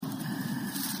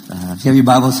If you have your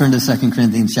Bibles, turn to 2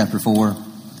 Corinthians chapter 4,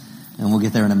 and we'll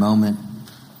get there in a moment.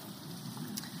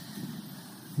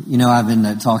 You know, I've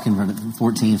been talking for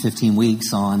 14, 15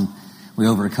 weeks on We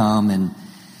Overcome,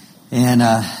 and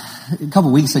a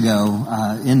couple weeks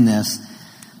ago in this,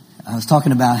 I was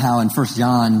talking about how in 1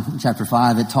 John chapter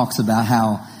 5, it talks about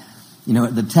how, you know,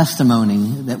 the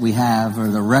testimony that we have, or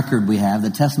the record we have, the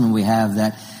testimony we have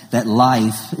that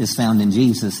life is found in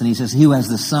Jesus. And he says, he who has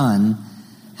the Son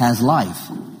has life.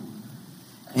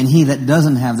 And he that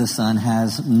doesn't have the Son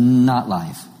has not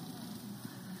life.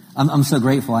 I'm so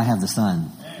grateful I have the Son.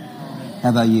 How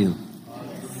about you?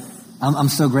 I'm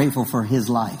so grateful for his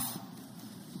life.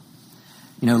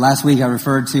 You know, last week I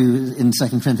referred to in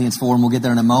 2 Corinthians 4, and we'll get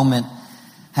there in a moment,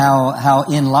 how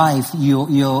in life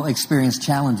you'll experience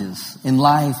challenges. In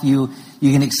life you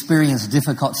can experience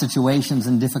difficult situations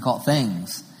and difficult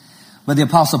things. But the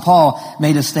Apostle Paul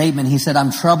made a statement. He said,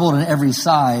 I'm troubled on every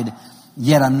side,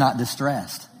 yet I'm not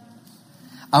distressed.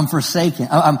 I'm forsaken.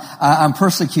 I'm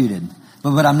persecuted,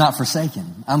 but I'm not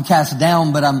forsaken. I'm cast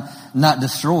down, but I'm not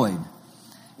destroyed.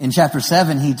 In chapter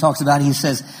 7, he talks about, he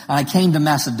says, I came to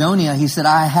Macedonia. He said,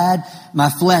 my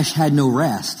flesh had no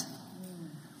rest.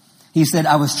 He said,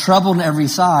 I was troubled on every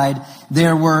side.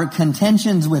 There were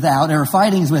contentions without, there were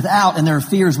fightings without, and there were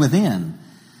fears within.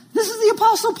 This is the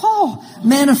Apostle Paul,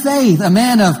 man of faith, a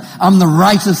man of, I'm the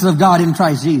righteousness of God in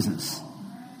Christ Jesus.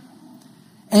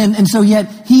 And so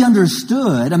yet he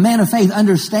understood, a man of faith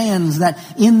understands that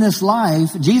in this life,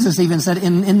 Jesus even said,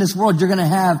 in this world you're going to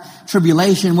have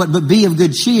tribulation, but be of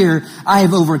good cheer, I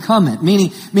have overcome it.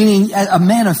 Meaning a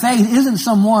man of faith isn't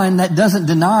someone that doesn't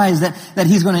deny that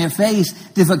he's going to face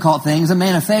difficult things. A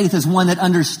man of faith is one that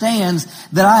understands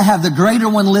that I have the greater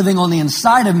one living on the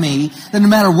inside of me, that no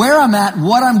matter where I'm at,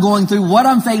 what I'm going through, what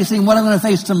I'm facing, what I'm going to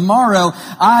face tomorrow,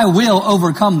 I will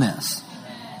overcome this.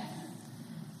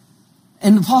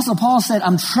 And the Apostle Paul said,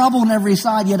 I'm troubled on every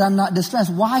side, yet I'm not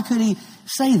distressed. Why could he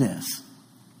say this?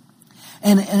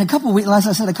 And a couple weeks, as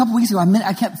I said, a couple weeks ago,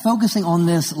 I kept focusing on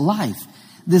this life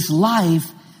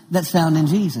that's found in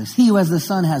Jesus. He who has the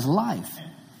Son has life.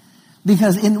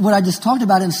 Because in what I just talked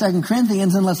about in 2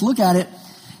 Corinthians, and let's look at it,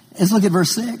 let's look at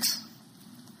verse 6.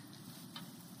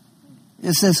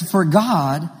 It says, for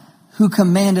God, who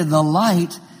commanded the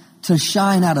light to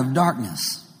shine out of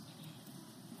darkness,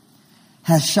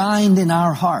 has shined in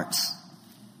our hearts,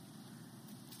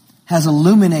 has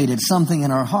illuminated something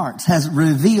in our hearts, has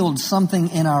revealed something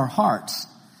in our hearts.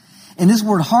 And this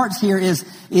word hearts here is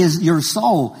your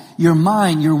soul, your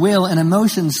mind, your will, and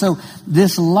emotions. So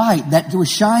this light that was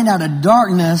shined out of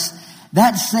darkness,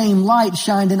 that same light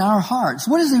shined in our hearts.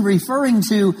 What is he referring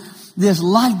to, this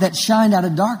light that shined out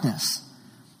of darkness?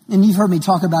 And you've heard me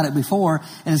talk about it before,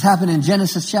 and it's happened in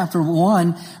Genesis chapter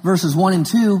 1, verses 1 and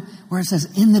 2, where it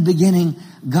says, in the beginning,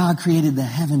 God created the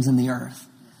heavens and the earth.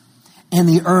 And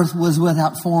the earth was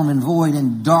without form and void,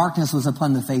 and darkness was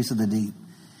upon the face of the deep.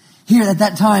 Here at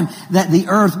that time, that the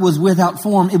earth was without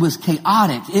form, it was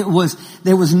chaotic.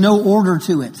 There was no order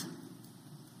to it.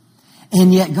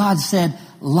 And yet God said,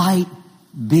 light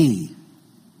be.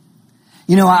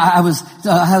 You know, I was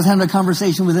having a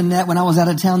conversation with Annette when I was out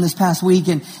of town this past week,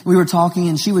 and we were talking,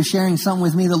 and she was sharing something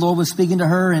with me. The Lord was speaking to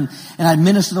her, and I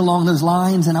ministered along those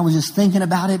lines, and I was just thinking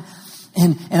about it.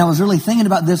 And I was really thinking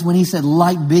about this when he said,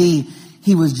 light be.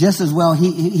 He was just as well,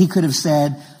 he could have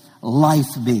said, life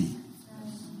be.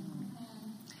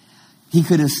 He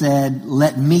could have said,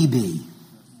 let me be.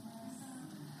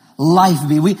 Life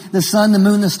be. The sun, the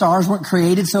moon, the stars weren't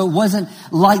created, so it wasn't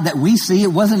light that we see. It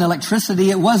wasn't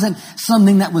electricity. It wasn't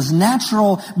something that was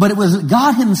natural, but it was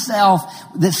God himself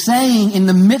that saying in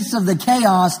the midst of the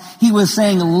chaos, he was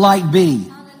saying light be.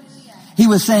 He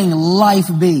was saying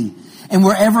life be. And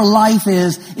wherever life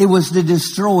is, it was to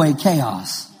destroy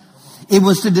chaos. It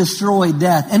was to destroy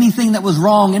death. Anything that was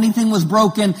wrong, anything was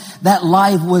broken, that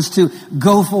life was to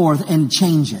go forth and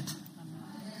change it.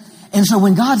 And so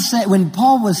when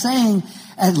Paul was saying,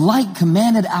 as light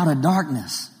commanded out of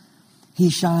darkness, he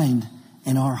shined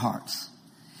in our hearts.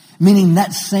 Meaning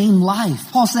that same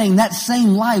life. Paul's saying that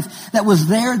same life that was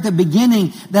there at the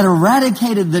beginning, that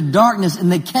eradicated the darkness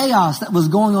and the chaos that was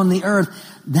going on the earth,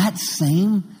 that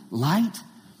same light,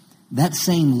 that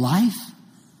same life.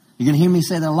 You're going to hear me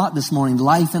say that a lot this morning,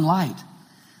 life and light,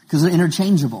 because they're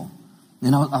interchangeable.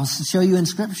 And I'll show you in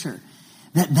Scripture.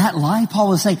 That life, Paul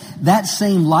was saying, that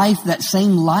same life, that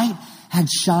same light had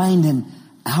shined in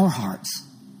our hearts.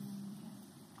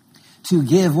 To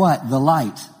give what? The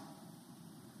light.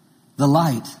 The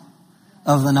light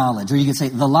of the knowledge. Or you could say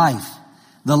the life.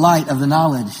 The light of the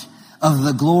knowledge of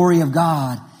the glory of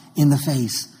God in the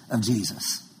face of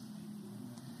Jesus.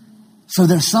 So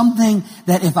there's something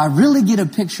that if I really get a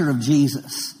picture of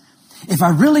Jesus, if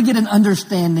I really get an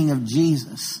understanding of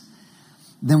Jesus,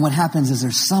 then what happens is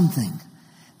there's something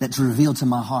that's revealed to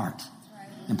my heart.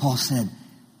 And Paul said,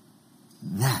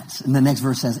 and the next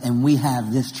verse says, and we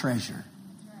have this treasure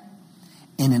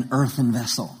in an earthen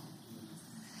vessel,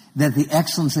 that the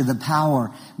excellency of the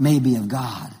power may be of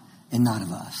God and not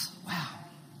of us. Wow.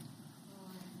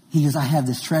 He goes, I have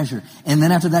this treasure. And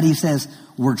then after that he says,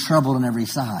 we're troubled on every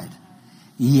side,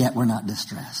 yet we're not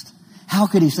distressed. How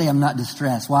could he say I'm not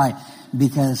distressed? Why?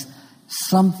 Because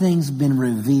something's been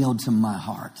revealed to my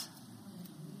heart.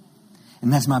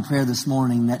 And that's my prayer this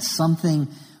morning, that something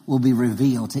will be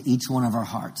revealed to each one of our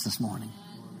hearts this morning.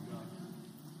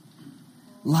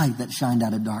 Light that shined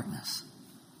out of darkness.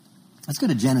 Let's go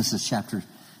to Genesis chapter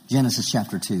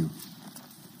 2.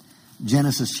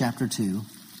 Genesis chapter 2.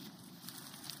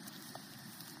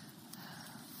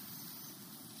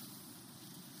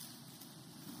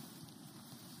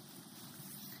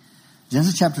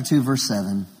 Genesis chapter 2, verse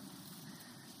 7.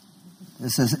 It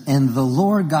says, and the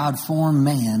Lord God formed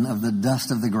man of the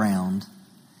dust of the ground,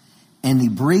 and he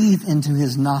breathed into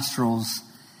his nostrils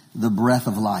the breath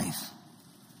of life,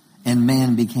 and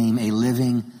man became a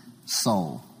living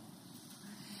soul.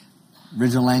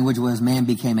 Original language was man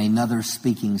became another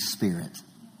speaking spirit.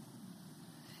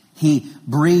 He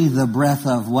breathed the breath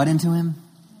of what into him?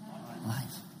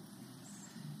 Life.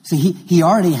 See, he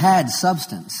already had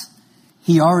substance.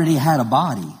 He already had a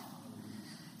body.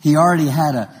 He already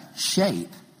had a shape.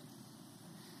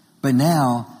 But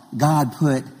now God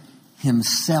put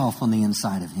himself on the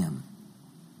inside of him.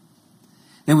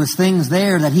 There was things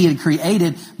there that he had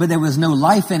created, but there was no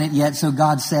life in it yet. So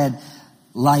God said,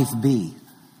 life be.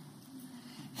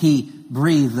 He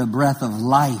breathed the breath of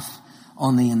life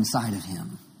on the inside of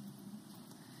him.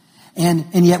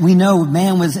 And yet we know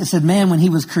man when he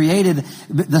was created,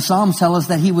 the Psalms tell us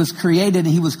that he was created and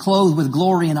he was clothed with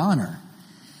glory and honor.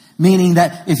 Meaning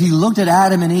that if you looked at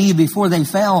Adam and Eve before they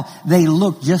fell, they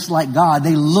looked just like God.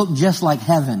 They looked just like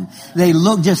heaven. They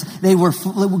were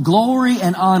glory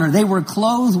and honor. They were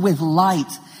clothed with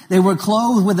light. They were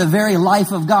clothed with the very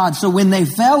life of God. So when they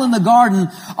fell in the garden,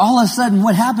 all of a sudden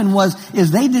what happened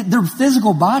is their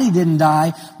physical body didn't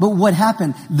die, but what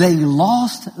happened? They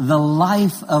lost the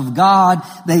life of God.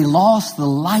 They lost the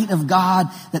light of God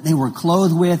that they were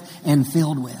clothed with and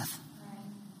filled with.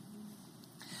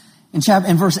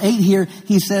 In verse 8 here,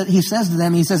 he says to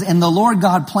them, and the Lord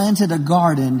God planted a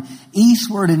garden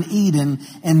eastward in Eden,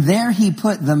 and there he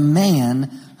put the man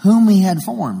whom he had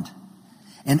formed.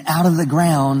 And out of the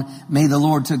ground made the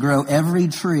Lord to grow every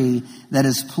tree that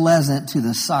is pleasant to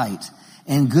the sight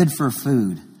and good for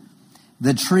food.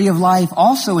 The tree of life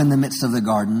also in the midst of the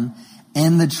garden,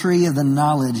 and the tree of the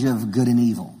knowledge of good and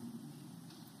evil.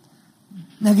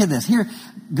 Now get this. Here,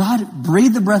 God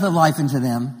breathed the breath of life into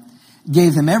them,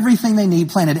 gave them everything they need,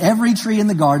 planted every tree in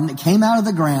the garden that came out of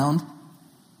the ground,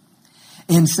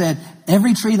 and said,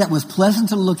 every tree that was pleasant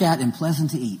to look at and pleasant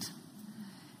to eat.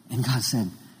 And God said,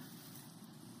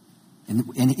 and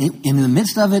in the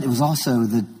midst of it, it was also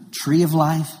the tree of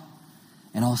life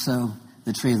and also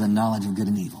the tree of the knowledge of good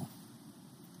and evil.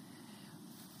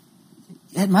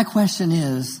 And my question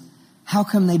is, how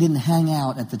come they didn't hang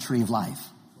out at the tree of life?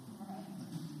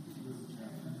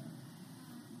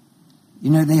 You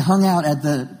know, they hung out at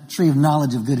the tree of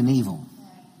knowledge of good and evil.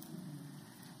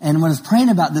 And when I was praying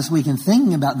about this week and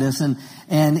thinking about this, and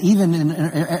even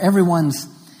everyone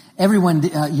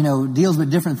deals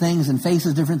with different things and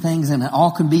faces different things, and it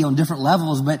all can be on different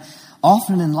levels. But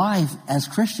often in life, as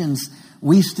Christians,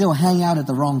 we still hang out at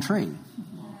the wrong tree.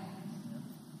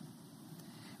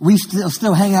 We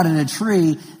still hang out at a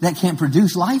tree that can't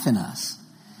produce life in us.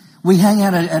 We hang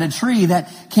out at a tree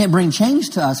that can't bring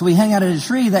change to us. We hang out at a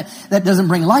tree that doesn't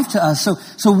bring life to us.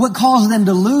 So what caused them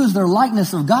to lose their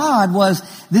likeness of God was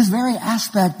this very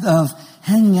aspect of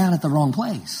hanging out at the wrong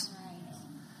place.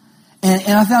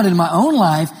 And I found it in my own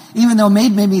life, even though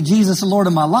made me Jesus the Lord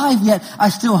of my life, yet I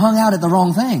still hung out at the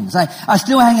wrong things. I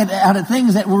still hang out at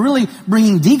things that were really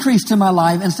bringing decrease to my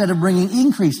life instead of bringing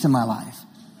increase to my life.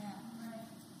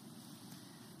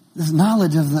 This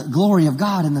knowledge of the glory of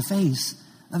God in the face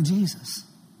of Jesus.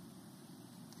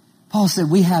 Paul said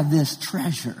we have this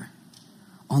treasure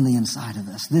on the inside of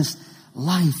us, this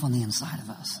life on the inside of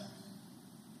us.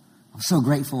 I'm so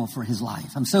grateful for his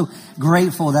life. I'm so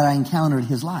grateful that I encountered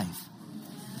his life.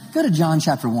 Go to John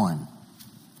chapter 1.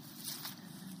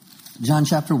 John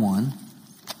chapter 1.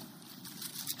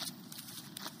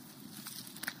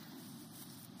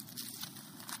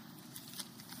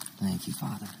 Thank you,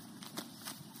 Father.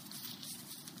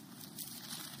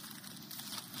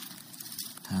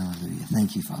 Hallelujah.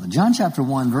 Thank you, Father. John chapter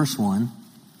 1, verse 1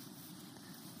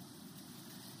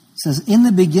 says, in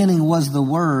the beginning was the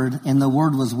Word, and the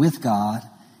Word was with God,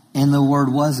 and the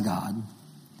Word was God.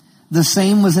 The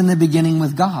same was in the beginning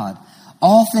with God.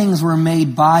 All things were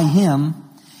made by Him,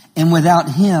 and without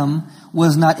Him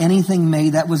was not anything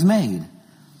made that was made.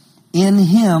 In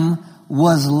Him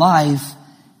was life,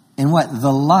 and what?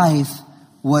 The life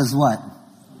was what?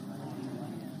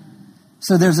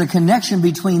 So there's a connection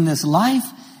between this life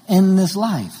and this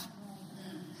life.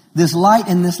 This light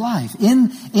and this life. In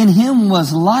Him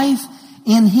was life,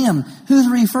 in Him. Who's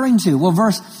referring to? Well,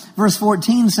 verse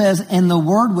 14 says, and the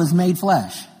Word was made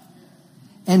flesh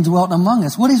and dwelt among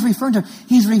us. What he's referring to?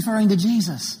 He's referring to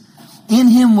Jesus. In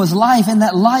Him was life, and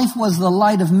that life was the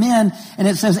light of men. And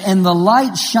it says, and the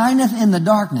light shineth in the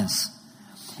darkness,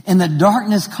 and the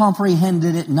darkness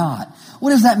comprehended it not.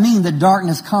 What does that mean, the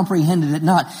darkness comprehended it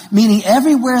not? Meaning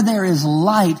everywhere there is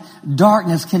light,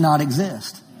 darkness cannot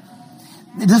exist.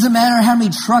 It doesn't matter how many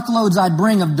truckloads I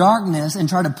bring of darkness and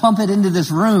try to pump it into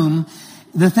this room.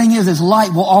 The thing is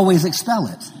light will always expel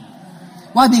it.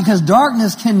 Why? Because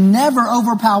darkness can never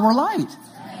overpower light.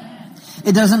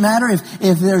 It doesn't matter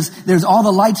if there's all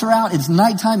the lights are out, it's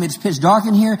nighttime, it's pitch dark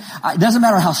in here. It doesn't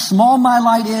matter how small my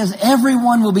light is,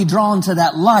 everyone will be drawn to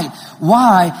that light.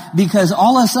 Why? Because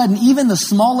all of a sudden, even the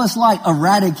smallest light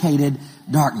eradicated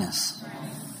darkness.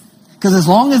 Because as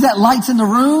long as that light's in the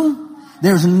room,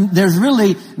 there's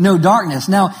really no darkness.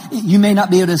 Now, you may not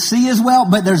be able to see as well,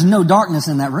 but there's no darkness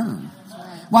in that room.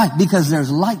 Why? Because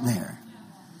there's light there.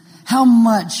 How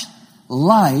much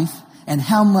life and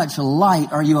how much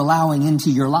light are you allowing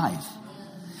into your life?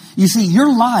 You see,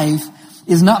 your life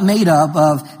is not made up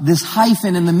of this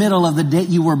hyphen in the middle of the date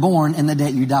you were born and the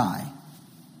date you die.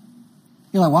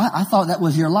 You're like, well, I thought that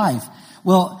was your life.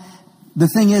 Well, the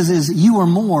thing is you are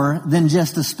more than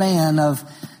just a span of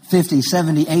 50,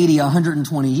 70, 80,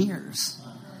 120 years.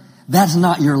 That's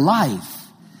not your life.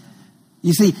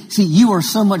 You see, you are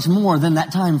so much more than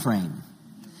that time frame.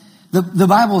 The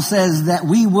Bible says that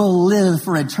we will live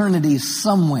for eternity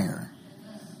somewhere.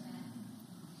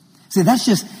 See, that's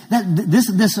just that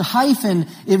this hyphen,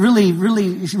 it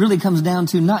really comes down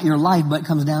to not your life, but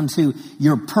comes down to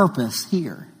your purpose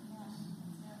here.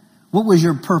 What was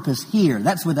your purpose here?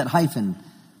 That's what that hyphen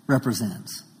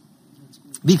represents.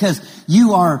 Because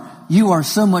you are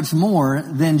so much more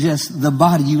than just the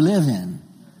body you live in.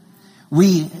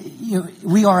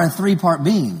 We are a three-part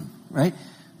being, right?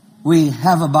 We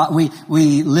have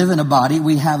we live in a body,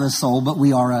 we have a soul, but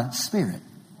we are a spirit.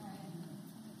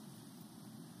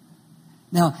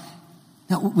 Now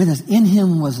with us, in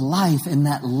Him was life, and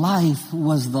that life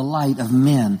was the light of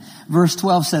men. Verse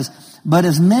 12 says, but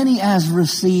as many as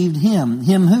received Him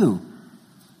who?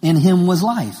 In Him was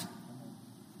life.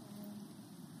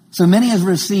 So many as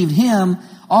received Him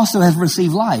also have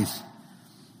received life.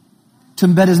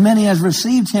 But as many as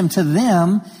received Him, to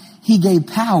them He gave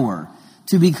power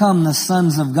to become the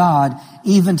sons of God,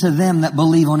 even to them that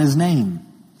believe on His name,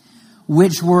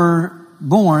 which were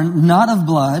born not of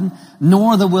blood,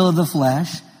 nor the will of the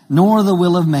flesh, nor the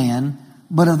will of man,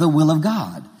 but of the will of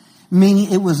God.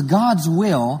 Meaning it was God's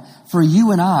will for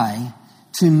you and I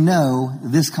to know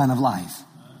this kind of life.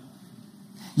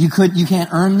 You can't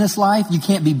earn this life. You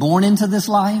can't be born into this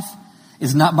life.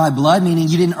 It's not by blood, meaning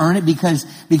you didn't earn it because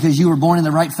you were born in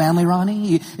the right family,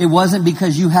 Ronnie. It wasn't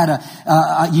because you had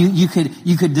you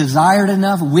could desire it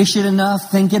enough, wish it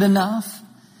enough, think it enough.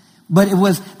 But it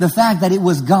was the fact that it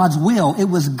was God's will. It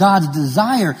was God's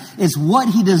desire. It's what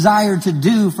He desired to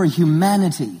do for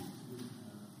humanity.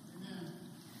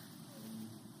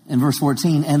 In verse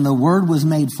 14, and the Word was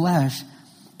made flesh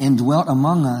and dwelt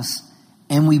among us,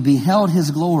 and we beheld His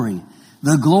glory,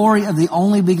 the glory of the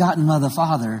only begotten of the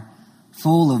Father,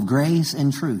 full of grace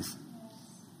and truth.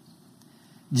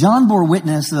 John bore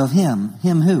witness of Him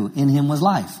who? In Him was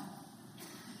life.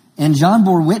 And John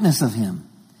bore witness of Him.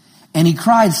 And he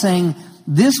cried, saying,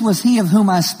 this was He of whom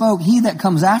I spoke. He that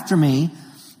comes after me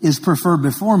is preferred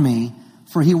before me,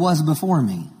 for He was before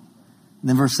me.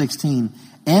 Then verse 16,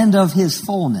 and of His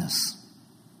fullness,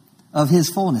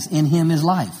 in Him is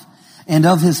life. And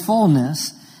of His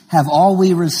fullness have all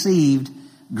we received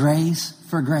grace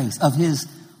for grace. Of His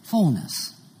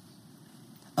fullness.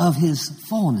 Of His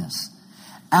fullness.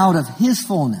 Out of His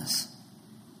fullness.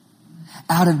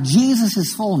 Out of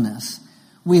Jesus' fullness,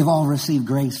 we have all received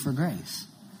grace for grace.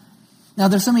 Now,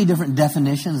 there's so many different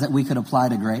definitions that we could apply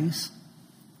to grace.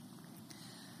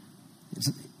 It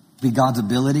could be God's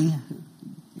ability.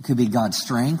 It could be God's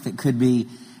strength. It could be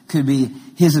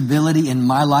His ability in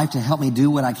my life to help me do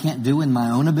what I can't do in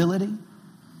my own ability.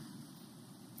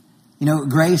 You know,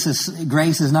 grace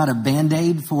is not a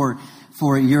Band-Aid for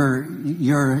for your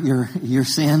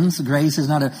sins. Grace is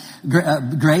not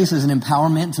grace is an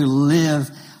empowerment to live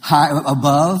high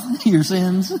above your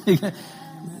sins.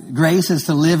 Grace is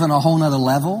to live on a whole nother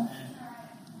level.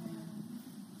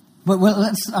 But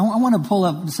I want to pull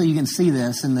up so you can see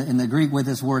this in the Greek what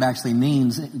this word actually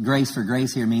means. Grace for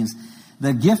grace here means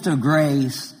the gift of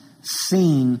grace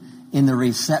seen in the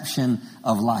reception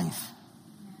of life.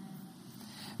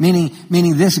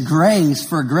 Meaning this grace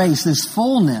for grace, this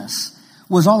fullness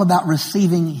was all about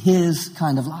receiving his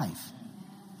kind of life.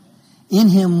 In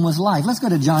him was life. Let's go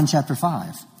to John chapter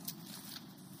 5.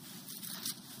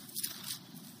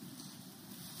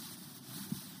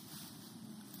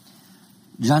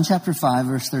 John chapter 5,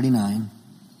 verse 39.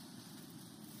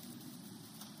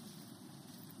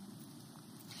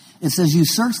 It says, you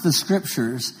search the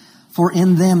scriptures, for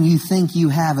in them you think you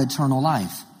have eternal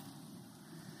life.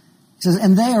 It says,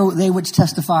 and they are they which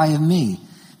testify of me.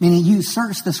 Meaning you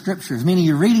search the scriptures, meaning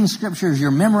you're reading scriptures,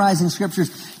 you're memorizing scriptures,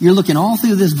 you're looking all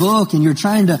through this book and you're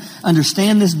trying to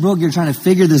understand this book, you're trying to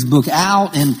figure this book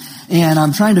out, and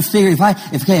I'm trying to figure if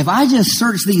I just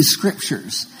search these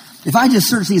scriptures,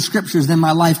 then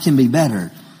my life can be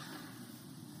better.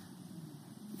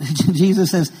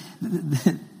 Jesus says,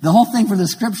 the whole thing for the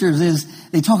scriptures is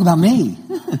they talk about me.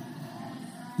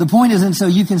 The point isn't so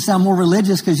you can sound more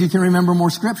religious because you can remember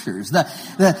more scriptures.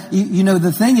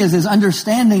 The thing is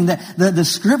understanding that the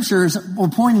scriptures were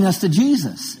pointing us to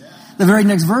Jesus. The very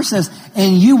next verse says,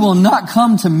 and you will not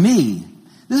come to me.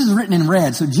 This is written in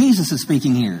red, so Jesus is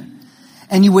speaking here.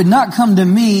 And you would not come to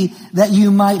me that you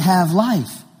might have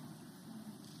life.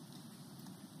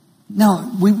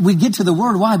 Now, we get to the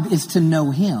word. Why? It's to know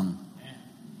him.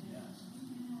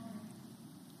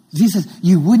 Jesus says,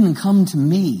 you wouldn't come to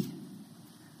me.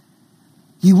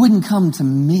 You wouldn't come to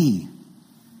me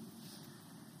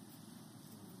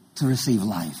to receive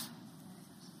life.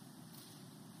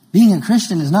 Being a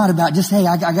Christian is not about just, hey,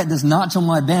 I got this notch on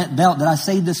my belt that I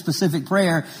say this specific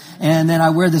prayer and then I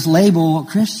wear this label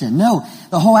Christian. No,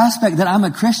 the whole aspect that I'm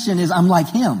a Christian is I'm like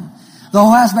him. The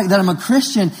whole aspect that I'm a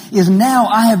Christian is now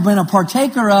I have been a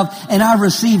partaker of and I've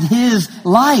received his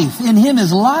life. In him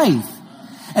is life.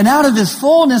 And out of his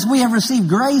fullness we have received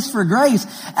grace for grace.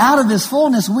 Out of his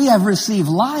fullness we have received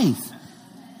life.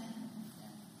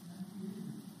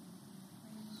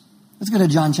 Let's go to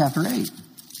John chapter 8.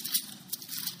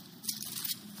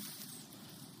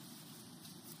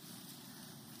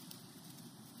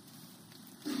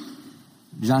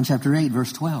 John chapter 8,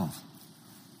 verse 12.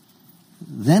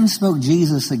 Then spoke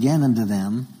Jesus again unto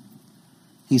them.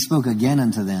 He spoke again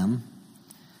unto them.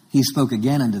 He spoke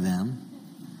again unto them.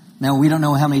 Now, we don't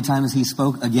know how many times he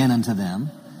spoke again unto them,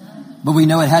 but we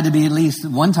know it had to be at least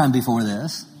one time before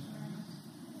this.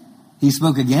 He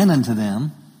spoke again unto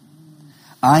them.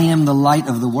 I am the light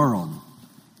of the world.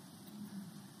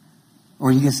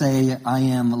 Or you could say, I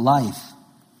am life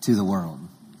to the world.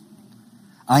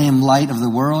 I am light of the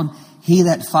world. He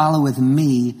that followeth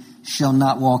me shall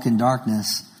not walk in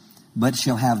darkness, but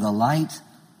shall have the light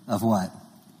of what?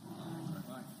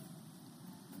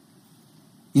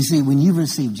 You see, when you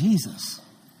receive Jesus,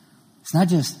 it's not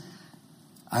just,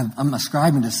 I'm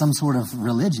ascribing to some sort of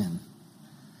religion.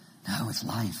 No, it's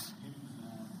life.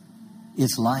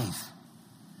 It's life.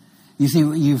 You see,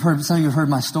 some of you have heard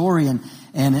my story and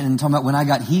talking about when I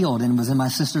got healed and was in my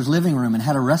sister's living room and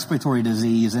had a respiratory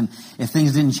disease. And if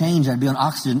things didn't change, I'd be on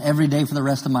oxygen every day for the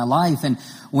rest of my life. And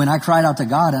when I cried out to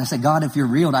God and I said, God, if you're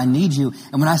real, I need you.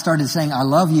 And when I started saying, I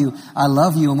love you,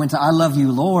 and went to I love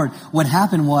you, Lord, what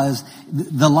happened was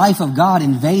the life of God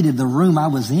invaded the room I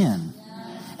was in.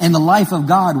 And the life of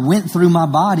God went through my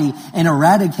body and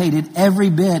eradicated every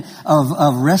bit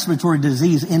of respiratory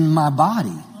disease in my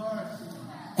body.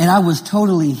 And I was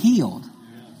totally healed.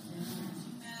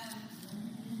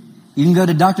 You can go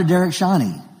to Dr. Derek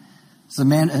Shani. It's a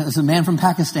man from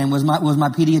Pakistan, was my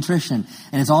pediatrician,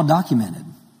 and it's all documented.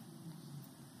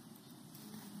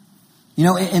 You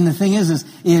know, and the thing is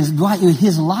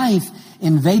his life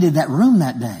invaded that room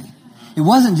that day. It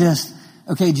wasn't just,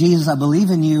 okay, Jesus, I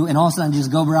believe in you, and all of a sudden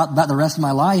just go about the rest of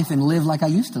my life and live like I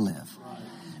used to live.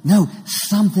 No,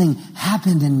 something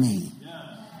happened in me.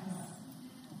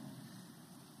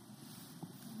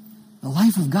 The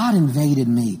life of God invaded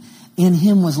me. In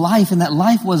him was life, and that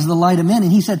life was the light of men.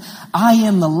 And he said, I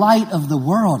am the light of the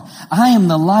world. I am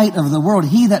the light of the world.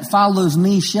 He that follows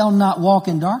me shall not walk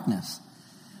in darkness,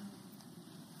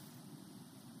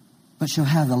 but shall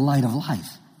have the light of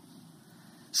life.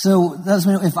 So that's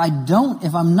if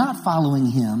I'm not following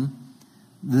him,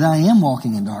 then I am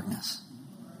walking in darkness.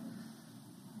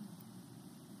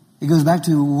 It goes back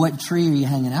to what tree are you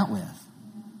hanging out with?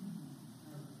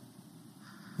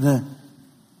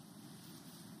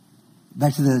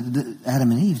 back to the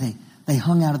Adam and Eve, they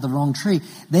hung out at the wrong tree.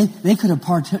 They could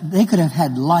have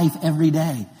had life every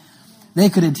day. They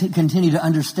could have continued to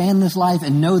understand this life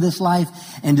and know this life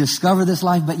and discover this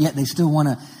life, but yet they still want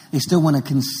to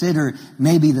consider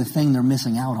maybe the thing they're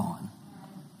missing out on.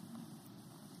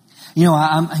 You know,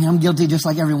 I'm guilty just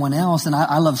like everyone else, and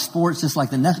I love sports just like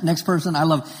the next person. I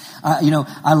love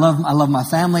my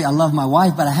family. I love my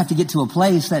wife, but I have to get to a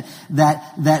place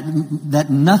that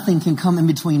nothing can come in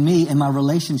between me and my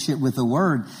relationship with the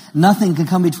Word. Nothing can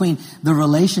come between the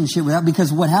relationship with that,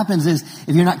 because what happens is,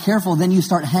 if you're not careful, then you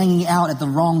start hanging out at the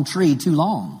wrong tree too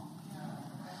long,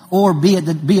 or be at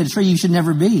a tree you should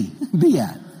never be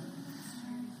at.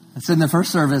 I said in the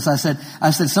first service, I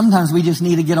said sometimes we just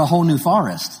need to get a whole new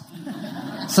forest.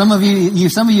 Some of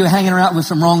you are hanging around with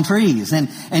some wrong trees, and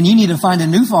you need to find a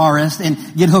new forest and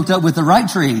get hooked up with the right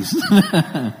trees.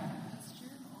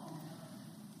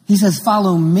 He says,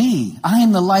 follow me. I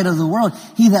am the light of the world.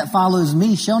 He that follows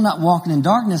me shall not walk in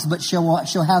darkness, but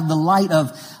shall have the light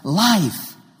of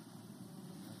life.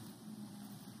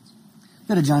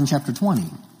 Go to John chapter 20.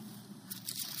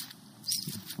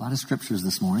 A lot of scriptures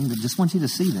this morning, but just want you to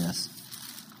see this.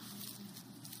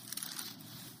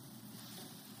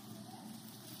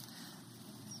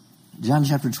 John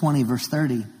chapter 20, verse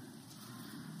 30.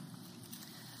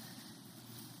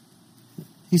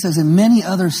 He says, and many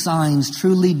other signs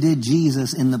truly did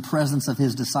Jesus in the presence of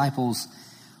his disciples,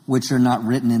 which are not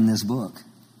written in this book.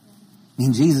 I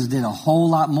mean, Jesus did a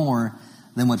whole lot more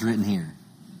than what's written here.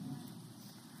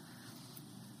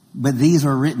 But these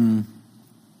are written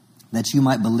that you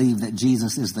might believe that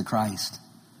Jesus is the Christ,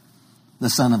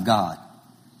 the Son of God,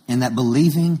 and that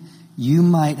believing you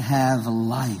might have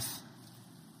life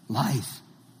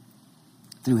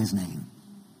through his name.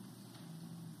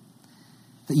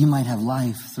 That you might have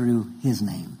life through his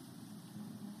name.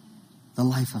 The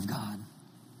life of God.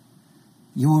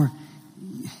 You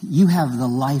have the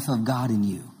life of God in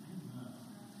you.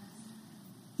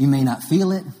 You may not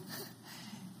feel it.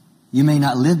 You may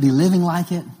not be living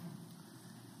like it.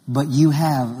 But you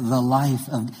have the life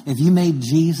of, if you made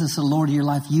Jesus the Lord of your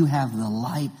life, you have the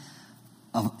light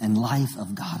and life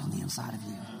of God on the inside of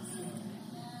you.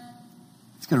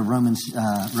 Let's go to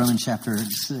Romans chapter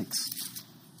 6.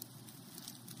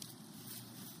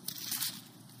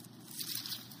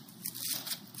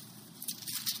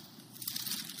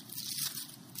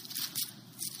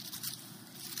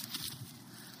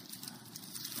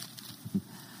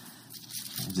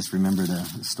 I just remembered a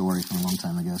story from a long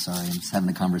time ago. Sorry, I'm just having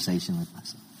a conversation with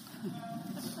myself.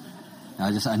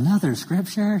 Another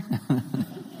scripture?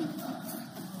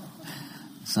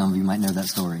 Some of you might know that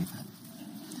story.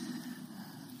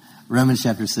 Romans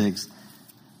chapter 6,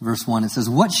 verse 1, it says,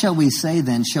 what shall we say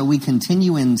then? Shall we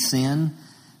continue in sin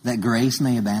that grace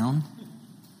may abound?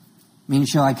 I mean,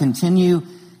 shall I continue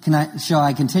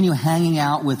hanging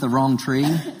out with the wrong tree?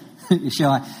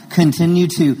 Shall I continue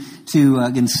to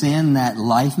in sin that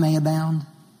life may abound?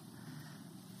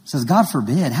 It says, God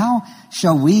forbid. How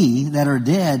shall we that are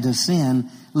dead to sin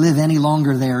live any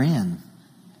longer therein?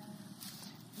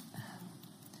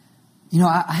 You know,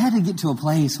 I had to get to a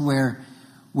place where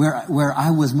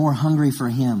I was more hungry for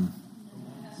him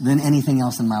than anything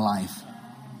else in my life.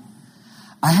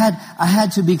 I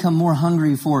had to become more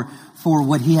hungry for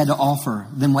what he had to offer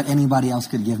than what anybody else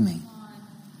could give me.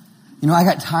 You know, I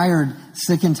got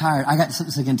sick and tired. I got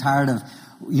sick and tired of,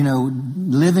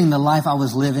 living the life I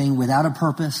was living without a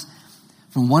purpose,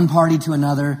 from one party to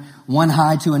another, one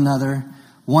high to another,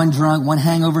 one drunk, one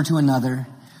hangover to another,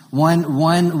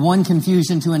 one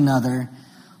confusion to another,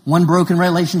 one broken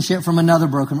relationship from another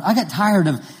broken. I got tired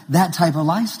of that type of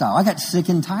lifestyle. I got sick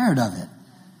and tired of it.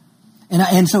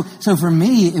 And so for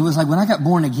me, it was like when I got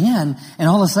born again, and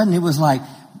all of a sudden it was like,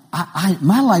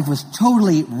 my life was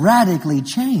totally, radically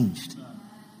changed.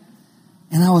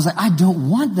 And I was like, I don't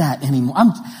want that anymore.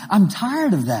 I'm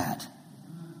tired of that.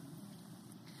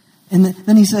 And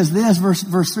then he says this,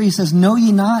 verse 3 says, know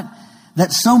ye not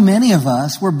that so many of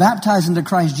us were baptized into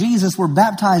Christ Jesus, were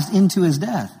baptized into his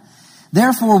death.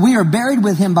 Therefore we are buried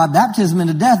with him by baptism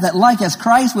into death, that like as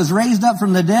Christ was raised up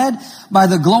from the dead by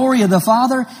the glory of the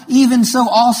Father, even so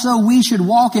also we should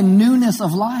walk in newness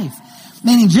of life.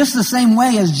 Meaning just the same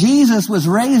way as Jesus was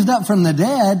raised up from the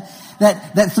dead,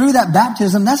 that through that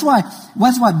baptism, that's why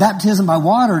baptism by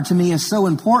water to me is so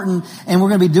important. And we're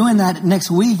going to be doing that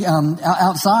next week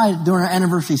outside during our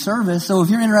anniversary service. So if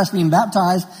you're interested in being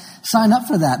baptized, sign up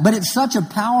for that. But it's such a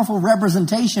powerful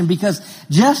representation, because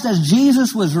just as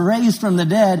Jesus was raised from the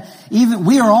dead, even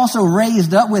we are also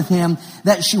raised up with him,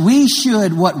 that we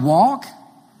should what? Walk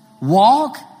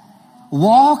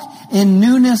walk in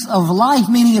newness of life.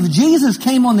 Meaning if Jesus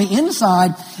came on the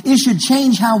inside, it should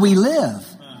change how we live.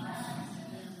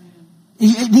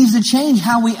 It needs to change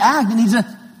how we act. It needs to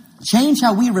change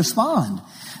how we respond.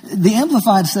 The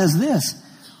Amplified says this: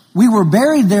 we were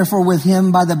buried therefore with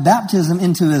him by the baptism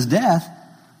into his death,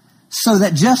 so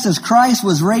that just as Christ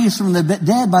was raised from the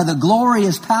dead by the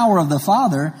glorious power of the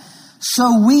Father,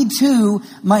 so we too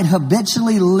might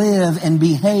habitually live and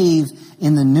behave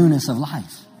in the newness of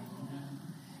life.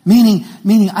 Meaning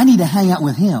I need to hang out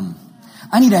with him.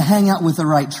 I need to hang out with the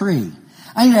right tree.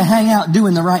 I need to hang out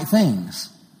doing the right things.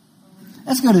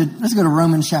 Let's go to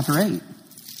Romans chapter 8.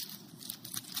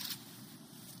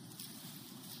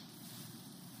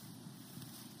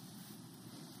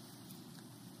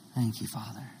 Thank you,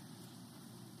 Father.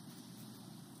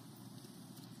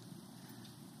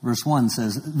 Verse 1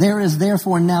 says, there is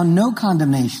therefore now no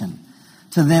condemnation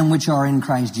to them which are in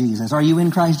Christ Jesus. Are you in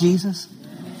Christ Jesus?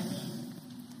 Yes.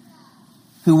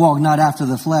 Who walk not after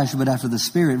the flesh, but after the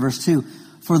Spirit. Verse 2,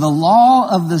 for the law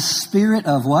of the Spirit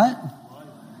of what?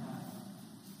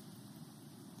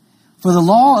 For the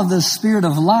law of the Spirit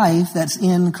of life that's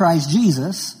in Christ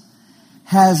Jesus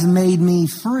has made me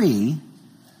free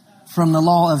from the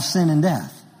law of sin and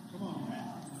death.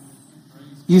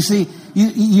 You see,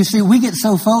 we get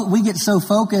so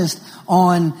focused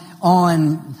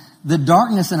on the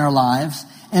darkness in our lives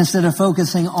instead of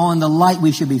focusing on the light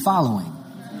we should be following.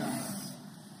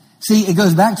 See, it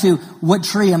goes back to, what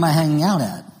tree am I hanging out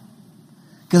at?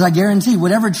 Because I guarantee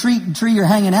whatever tree you're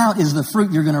hanging out is the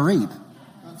fruit you're going to reap.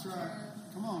 That's right.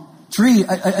 Come on.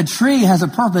 A tree has a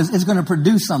purpose. It's going to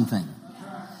produce something.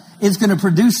 It's going to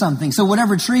produce something. So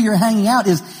whatever tree you're hanging out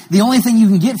is, the only thing you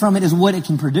can get from it is what it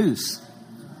can produce.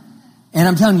 And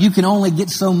I'm telling you, you can only get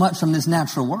so much from this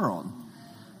natural world.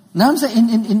 Now I'm saying,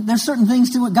 and there's certain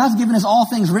things to it. God's given us all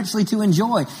things richly to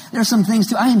enjoy. There's some things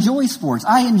too. I enjoy sports.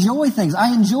 I enjoy things.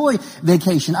 I enjoy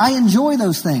vacation. I enjoy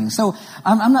those things. So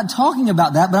I'm not talking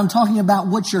about that, but I'm talking about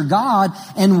what's your God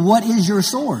and what is your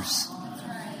source.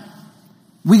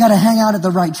 We got to hang out at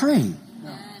the right tree.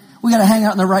 We got to hang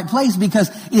out in the right place,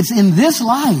 because it's in this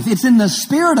life, it's in the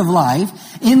Spirit of life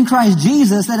in Christ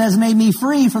Jesus that has made me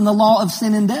free from the law of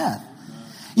sin and death.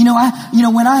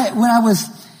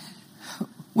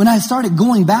 When I started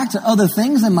going back to other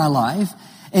things in my life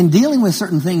and dealing with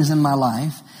certain things in my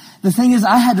life, the thing is,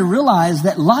 I had to realize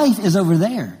that life is over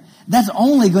there. That's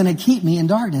only going to keep me in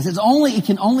darkness. It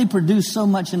can only produce so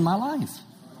much in my life.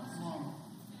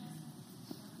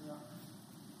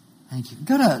 Thank you.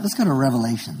 Let's go to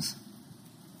Revelations.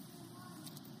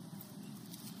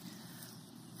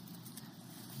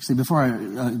 See, before I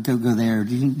go there,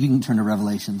 you can turn to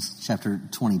Revelations chapter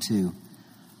 22.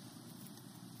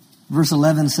 Verse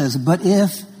 11 says, but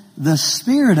if the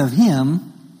Spirit of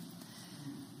him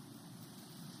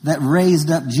that raised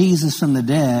up Jesus from the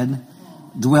dead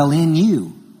dwell in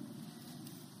you.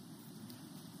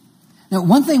 Now,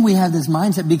 one thing we have this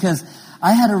mindset, because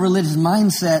I had a religious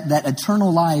mindset that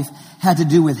eternal life had to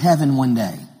do with heaven one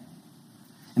day.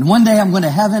 And one day I'm going to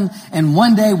heaven, and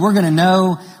one day we're going to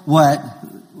know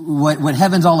what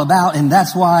heaven's all about, and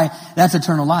that's why that's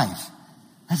eternal life.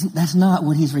 That's not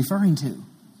what he's referring to.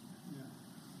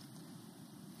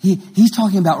 He's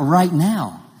talking about right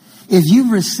now. If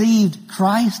you've received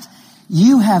Christ,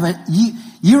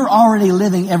 you're already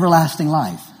living everlasting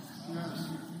life.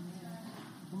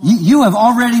 You have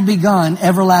already begun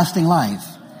everlasting life.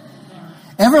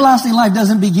 Everlasting life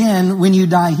doesn't begin when you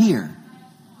die here.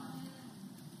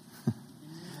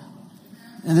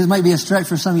 And this might be a stretch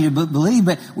for some of you to believe,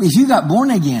 but if you got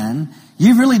born again,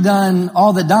 you've really done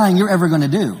all the dying you're ever going to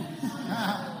do.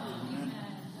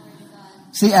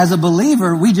 See, as a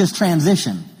believer, we just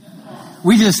transition.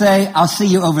 We just say, I'll see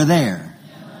you over there.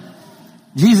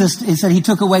 Jesus, he said he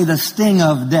took away the sting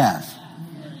of death.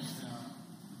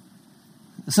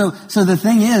 So the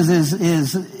thing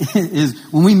is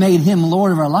when we made him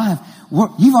Lord of our life,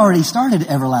 you've already started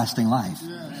everlasting life.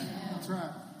 Yes, that's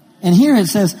right. And here it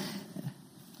says,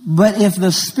 but if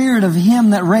the Spirit of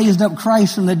him that raised up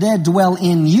Christ from the dead dwell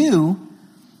in you,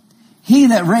 he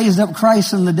that raised up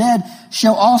Christ from the dead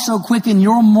shall also quicken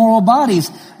your mortal bodies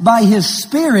by his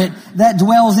Spirit that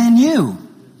dwells in you.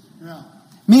 Yeah.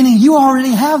 Meaning you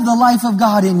already have the life of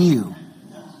God in you.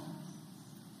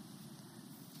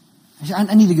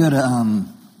 I need to go to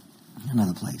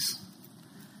another place.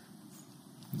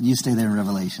 You stay there in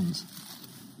Revelations.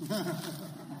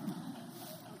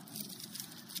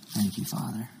 Thank you,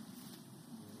 Father.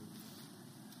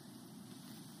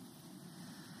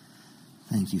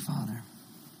 Thank you, Father.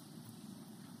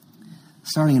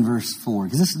 Starting in verse 4,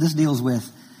 because this deals with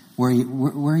where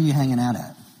are you hanging out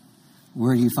at?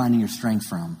 Where are you finding your strength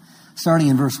from? starting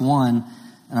in verse 1,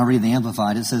 and I'll read the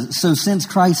Amplified. It says, "So since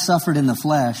Christ suffered in the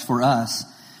flesh for us,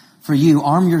 for you,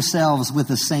 arm yourselves with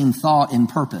the same thought and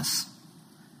purpose,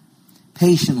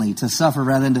 patiently to suffer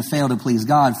rather than to fail to please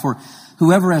God. For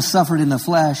whoever has suffered in the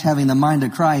flesh, having the mind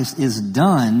of Christ, is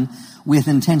done with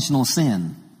intentional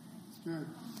sin,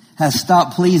 has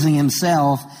stopped pleasing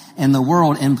himself and the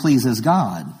world and pleases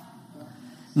God."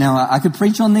 Now, I could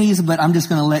preach on these, but I'm just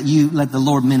going to let the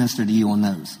Lord minister to you on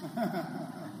those.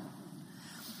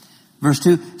 Verse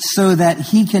 2, "So that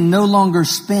he can no longer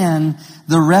spend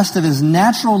the rest of his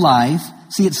natural life,"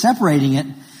 see, it's separating it,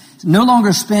 "no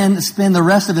longer spend the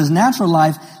rest of his natural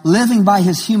life living by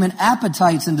his human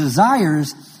appetites and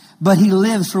desires, but he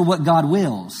lives for what God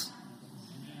wills."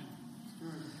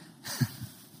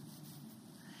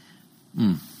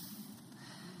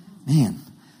 Man.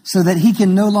 "So that he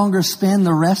can no longer spend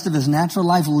the rest of his natural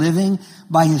life living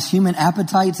by his human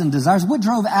appetites and desires." What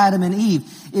drove Adam and Eve?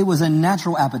 It was a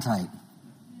natural appetite.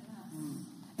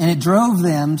 And it drove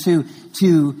them to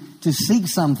seek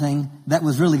something that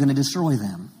was really going to destroy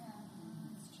them.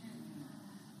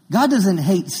 God doesn't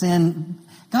hate sin.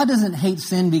 God doesn't hate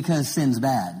sin because sin's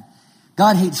bad.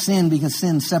 God hates sin because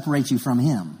sin separates you from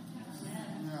him.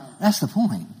 That's the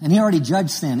point. And he already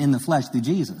judged sin in the flesh through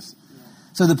Jesus.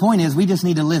 So the point is, we just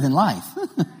need to live in life.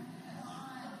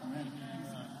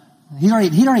 He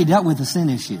already dealt with the sin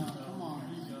issue.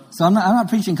 So I'm not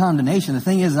preaching condemnation. The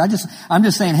thing is, I'm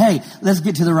just saying, hey, let's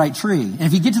get to the right tree. And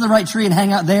if you get to the right tree and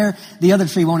hang out there, the other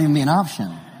tree won't even be an option.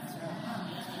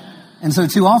 And so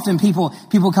too often people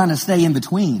kind of stay in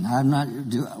between.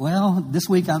 This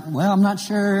week, I'm not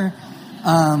sure.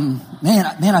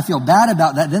 Man, I feel bad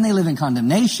about that. Then they live in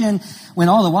condemnation when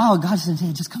all the while God says,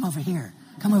 hey, just come over here.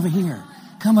 Come over here.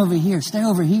 Come over here. Stay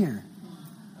over here.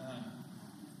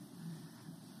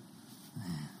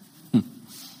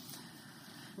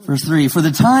 Verse 3, "For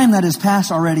the time that is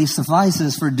past already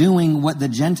suffices for doing what the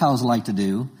Gentiles like to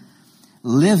do,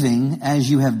 living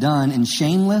as you have done in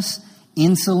shameless,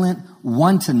 insolent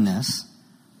wantonness,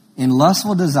 in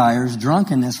lustful desires,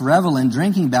 drunkenness, reveling,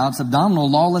 drinking bouts,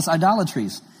 abdominal, lawless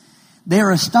idolatries." They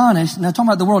are astonished. Now, talking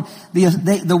about the world,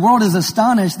 the world is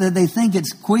astonished that they think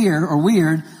it's queer or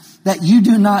weird that you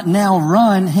do not now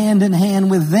run hand in hand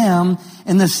with them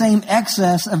in the same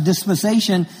excess of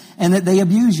dispensation, and that they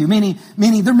abuse you. Meaning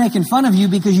they're making fun of you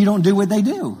because you don't do what they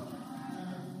do.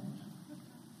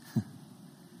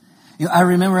 I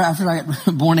remember after I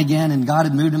got born again and God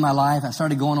had moved in my life, I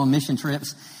started going on mission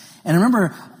trips. And I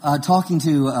remember talking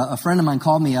to a friend of mine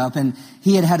called me up, and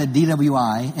he had a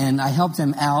DWI, and I helped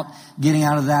him out getting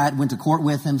out of that, went to court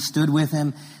with him, stood with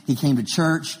him. He came to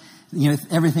church.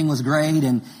 Everything was great,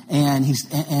 and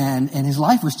his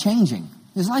life was changing.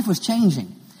 His life was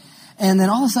changing. And then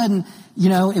all of a sudden,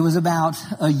 it was about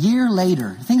a year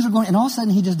later, things were going, and all of a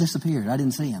sudden he just disappeared. I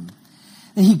didn't see him.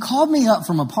 And he called me up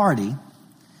from a party,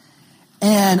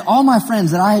 and all my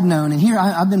friends that I had known, and here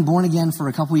I've been born again for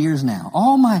a couple years now.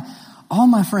 All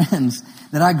my friends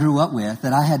that I grew up with,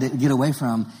 that I had to get away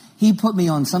from, he put me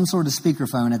on some sort of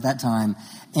speakerphone at that time,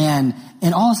 and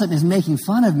all of a sudden is making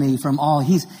fun of me from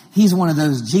he's one of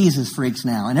those Jesus freaks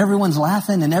now, and everyone's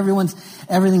laughing and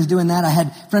everything's doing that. I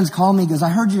had friends call me because I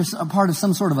heard you're a part of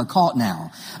some sort of a cult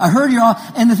now. I heard you're all,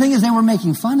 and the thing is they were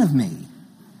making fun of me.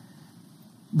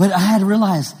 But I had to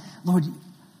realize, Lord,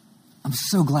 I'm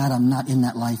so glad I'm not in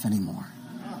that life anymore.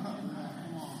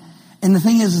 And the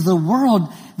thing is the world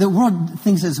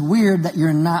thinks it's weird that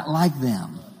you're not like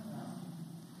them.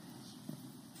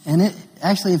 And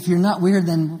actually, if you're not weird,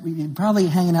 then you're probably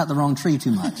hanging out the wrong tree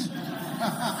too much.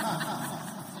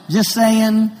 Just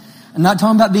saying. I'm not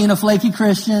talking about being a flaky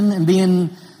Christian and being,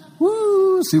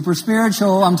 super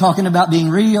spiritual. I'm talking about being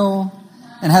real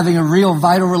and having a real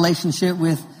vital relationship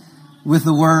with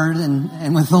the Word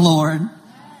and with the Lord.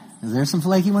 There's some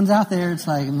flaky ones out there.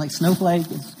 I'm like snowflake.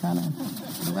 It's kind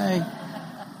of the way.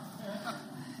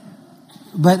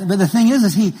 But the thing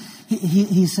is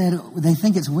he said, they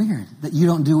think it's weird that you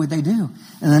don't do what they do.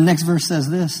 And the next verse says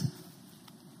this,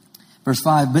 verse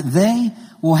 5, "But they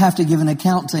will have to give an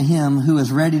account to him who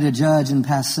is ready to judge and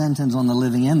pass sentence on the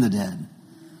living and the dead.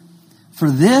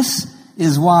 For this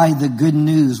is why the good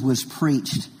news was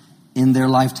preached in their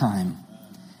lifetime,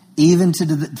 even to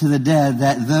the dead,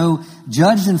 that though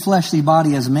judged in fleshly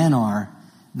body as men are,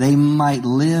 they might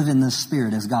live in the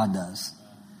spirit as God does."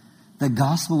 The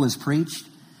gospel was preached.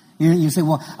 You say,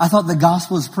 well, I thought the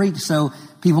gospel was preached so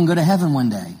people can go to heaven one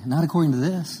day. Not according to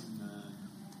this.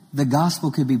 The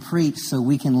gospel could be preached so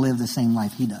we can live the same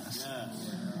life he does.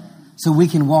 So we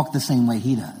can walk the same way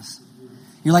he does.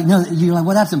 You're like,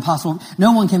 well, that's impossible.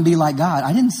 No one can be like God.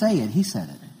 I didn't say it. He said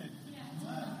it.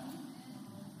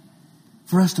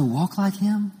 For us to walk like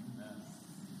him?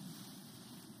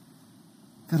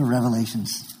 Go to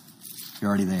Revelations. You're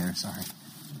already there, sorry.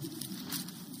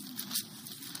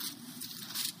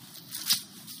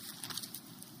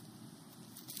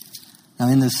 Now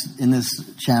in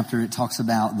this chapter, it talks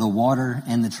about the water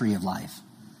and the tree of life.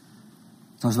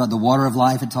 It talks about the water of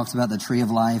life. It talks about the tree of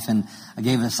life. And I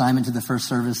gave an assignment to the first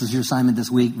service. This is your assignment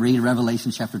this week. Read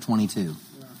Revelation chapter 22.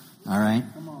 Yeah. All right?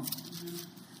 Come on.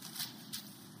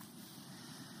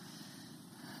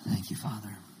 Thank you,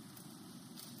 Father.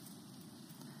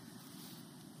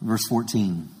 Verse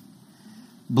 14.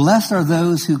 Blessed are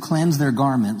those who cleanse their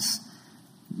garments,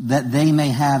 that they may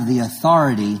have the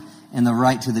authority and the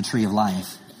right to the tree of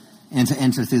life, and to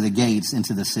enter through the gates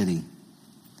into the city.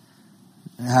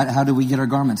 How do we get our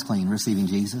garments clean? Receiving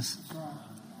Jesus.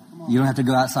 You don't have to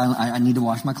go outside. I need to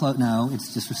wash my clothes. No,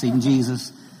 it's just receiving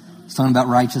Jesus. It's talking about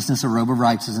righteousness, a robe of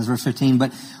righteousness. Verse 15.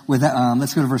 But with that,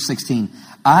 let's go to verse 16.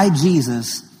 I,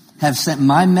 Jesus, have sent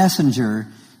my messenger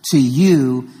to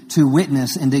you to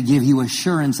witness and to give you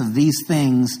assurance of these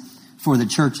things for the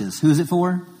churches. Who is it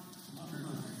for?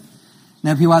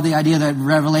 Now, people have the idea that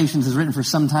Revelations is written for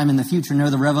some time in the future. No,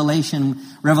 the Revelation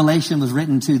was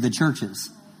written to the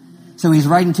churches. So he's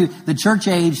writing to the church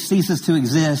age ceases to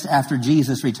exist after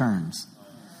Jesus returns.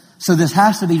 So this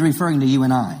has to be referring to you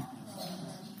and I.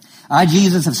 I,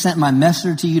 Jesus, have sent my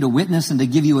messenger to you to witness and to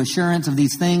give you assurance of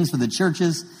these things for the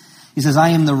churches. He says, I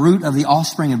am the root of the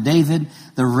offspring of David,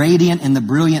 the radiant and the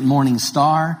brilliant morning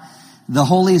star, the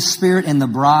Holy Spirit and the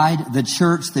bride, the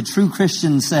church, the true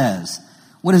Christian says.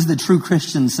 What does the true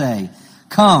Christian say?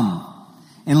 Come,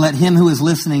 and let him who is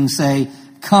listening say,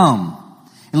 come,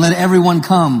 and let everyone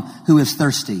come who is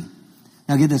thirsty.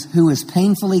 Now get this, who is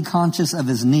painfully conscious of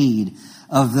his need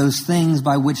of those things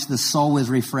by which the soul is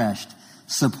refreshed,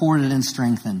 supported, and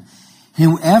strengthened.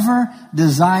 Whoever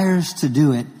desires to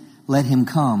do it, let him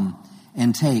come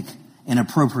and take and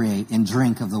appropriate and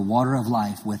drink of the water of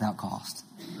life without cost.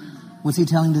 What's he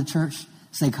telling the church?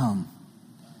 Say, come.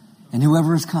 And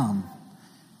whoever has come,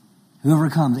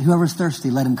 whoever's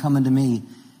thirsty, let him come unto me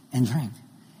and drink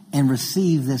and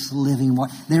receive this living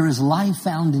water. There is life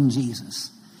found in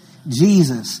Jesus.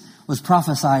 Jesus was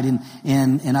prophesied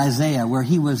in Isaiah, where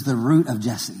he was the root of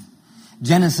Jesse.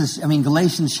 Romans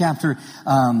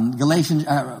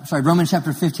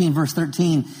chapter 15 verse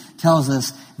 13 tells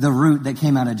us the root that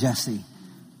came out of Jesse.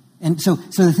 And so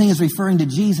the thing is referring to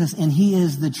Jesus, and he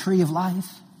is the tree of life.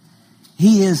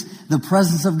 He is the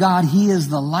presence of God. He is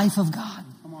the life of God.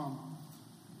 Come on.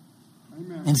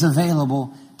 Amen. And it's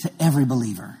available to every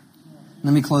believer.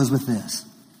 Let me close with this.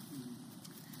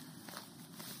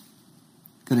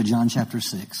 Go to John chapter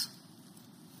 6.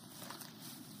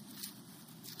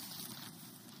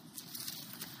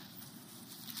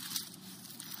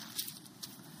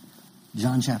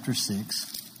 John chapter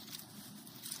 6.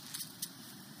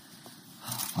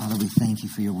 Father, we thank you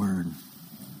for your word.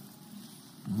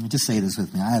 Just say this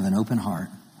with me. I have an open heart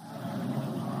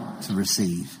to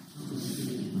receive.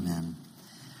 Amen.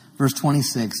 Verse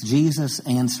 26, Jesus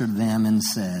answered them and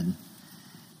said,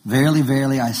 Verily,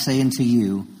 verily, I say unto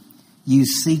you, you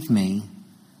seek me,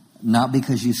 not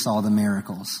because you saw the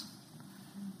miracles,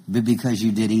 but because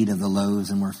you did eat of the loaves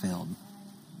and were filled.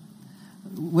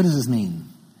 What does this mean?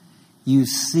 You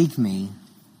seek me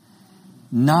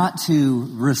not to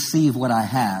receive what I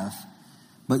have,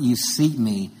 but you seek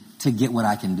me to get what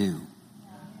I can do.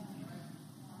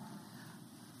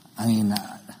 I mean,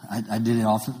 I did it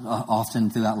often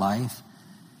throughout life,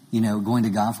 going to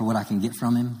God for what I can get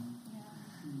from him.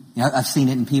 I've seen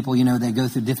it in people, they go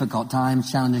through difficult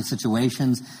times, challenging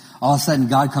situations. All of a sudden,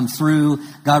 God comes through,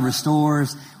 God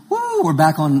restores. Woo, we're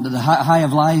back on the high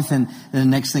of life, and then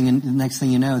the next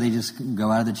thing you know, they just go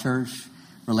out of the church,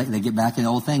 they get back into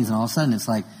old things, and all of a sudden it's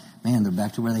like, man, they're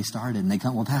back to where they started. And they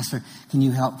come, well, Pastor, can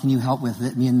you help with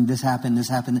it? And this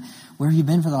happened. Where have you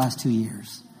been for the last 2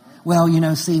 years? Well,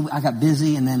 I got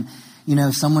busy, and then,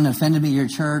 someone offended me at your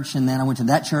church, and then I went to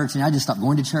that church, and I just stopped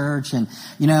going to church, and,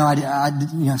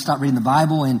 I stopped reading the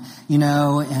Bible, and,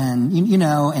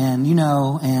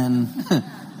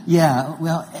 yeah,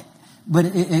 well, but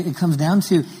it comes down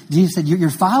to, Jesus said, you're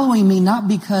following me not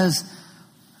because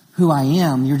who I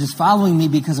am, you're just following me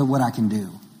because of what I can do.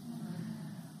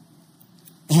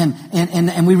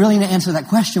 And we really need to answer that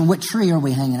question, what tree are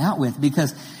we hanging out with?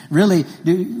 Because really,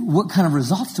 what kind of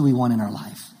results do we want in our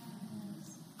life?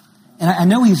 And I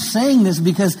know he's saying this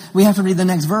because we have to read the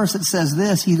next verse. It says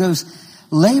this, he goes,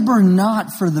 labor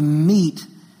not for the meat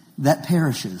that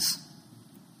perishes.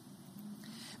 I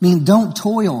mean, don't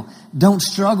toil, don't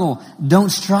struggle,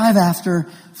 don't strive after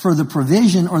for the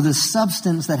provision or the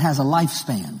substance that has a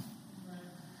lifespan.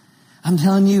 I'm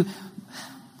telling you,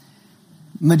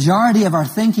 Majority of our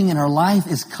thinking in our life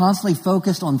is constantly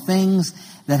focused on things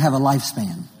that have a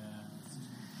lifespan.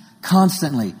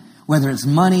 Constantly. Whether it's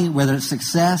money, whether it's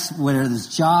success, whether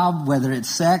it's job, whether it's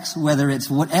sex, whether it's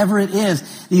whatever it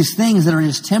is, these things that are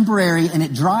just temporary, and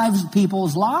it drives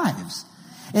people's lives.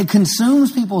 It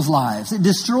consumes people's lives. It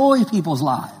destroys people's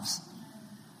lives.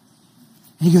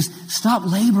 And he goes, stop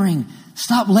laboring.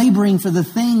 Stop laboring for the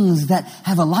things that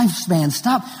have a lifespan.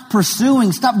 Stop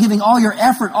pursuing. Stop giving all your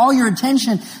effort, all your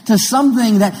attention to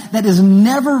something that is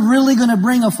never really going to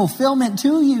bring a fulfillment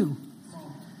to you.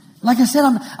 Like I said,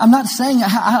 I'm not saying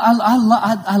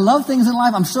I love things in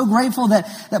life. I'm so grateful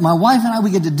that my wife and I,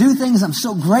 we get to do things. I'm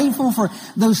so grateful for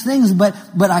those things, but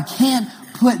I can't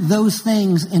put those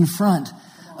things in front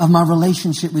of my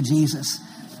relationship with Jesus,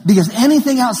 because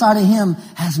anything outside of Him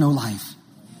has no life.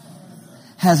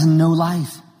 Has no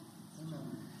life.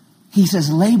 He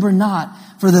says, labor not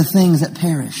for the things that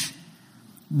perish.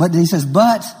 But he says,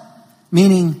 but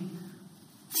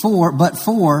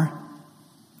for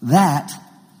that.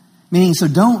 Meaning, so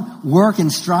don't work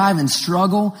and strive and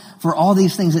struggle for all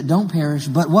these things that don't perish,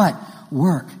 but what?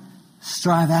 Work,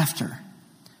 strive after,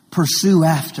 pursue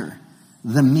after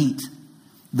the meat,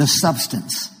 the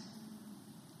substance,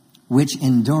 which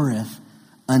endureth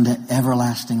unto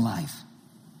everlasting life.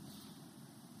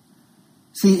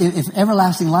 See, if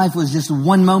everlasting life was just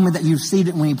one moment that you received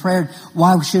it when he prayed,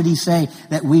 why should he say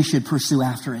that we should pursue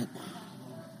after it?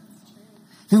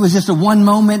 If it was just a one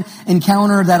moment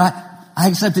encounter that I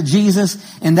accepted Jesus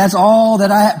and that's all that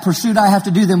I pursued I have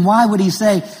to do, then why would he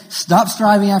say, stop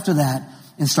striving after that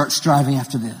and start striving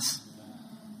after this?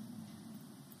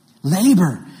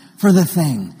 Labor for the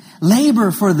thing.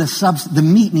 Labor for the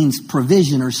meat means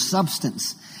provision or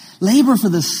substance. Labor for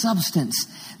the substance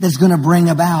that's going to bring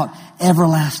about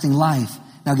everlasting life.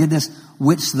 Now get this,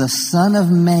 which the Son of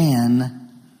Man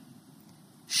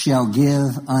shall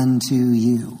give unto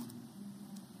you.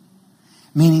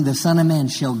 Meaning the Son of Man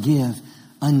shall give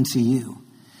unto you.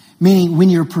 Meaning when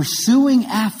you're pursuing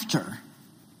after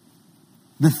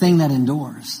the thing that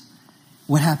endures,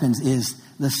 what happens is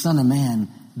the Son of Man,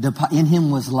 in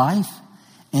him was life,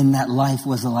 and that life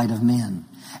was the light of men.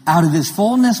 Out of his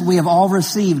fullness, we have all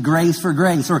received grace for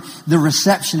grace, or the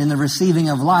reception and the receiving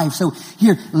of life. So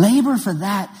here, labor for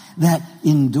that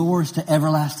endures to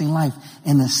everlasting life,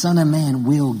 and the Son of Man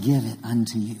will give it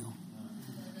unto you.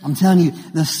 I'm telling you,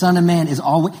 the Son of Man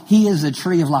he is the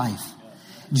tree of life.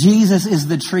 Jesus is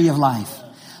the tree of life.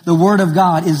 The Word of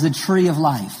God is the tree of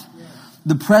life.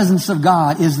 The presence of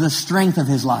God is the strength of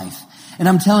his life. And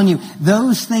I'm telling you,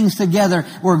 those things together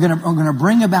are going to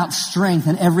bring about strength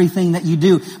in everything that you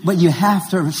do. But you have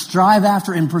to strive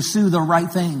after and pursue the right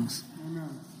things.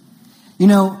 Amen. You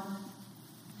know,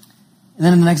 and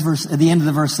then in the next verse, at the end of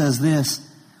the verse says this,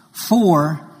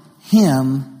 for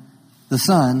him, the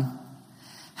Son,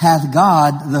 hath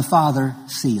God the Father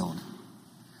sealed.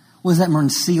 What does that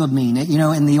word sealed mean? You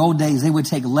know, in the old days, they would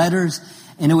take letters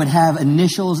and it would have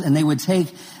initials, and they would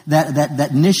take that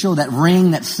initial, that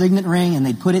ring, that signet ring, and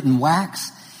they'd put it in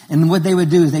wax. And what they would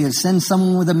do is they would send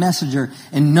someone with a messenger,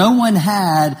 and no one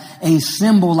had a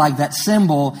symbol like that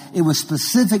symbol. It was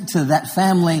specific to that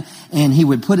family, and he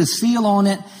would put a seal on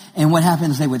it. And what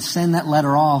happens, they would send that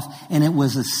letter off, and it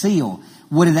was a seal.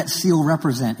 What did that seal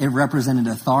represent? It represented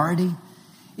authority.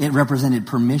 It represented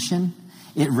permission.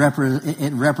 It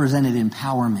represented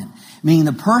empowerment. Meaning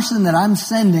the person that I'm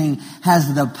sending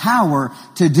has the power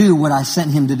to do what I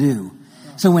sent him to do.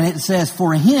 So when it says,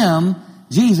 for him,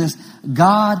 Jesus,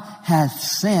 God hath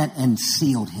sent and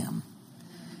sealed him.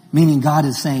 Meaning God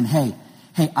is saying, hey,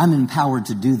 I'm empowered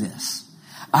to do this.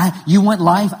 You want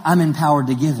life? I'm empowered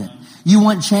to give it. You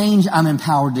want change? I'm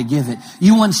empowered to give it.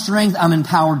 You want strength? I'm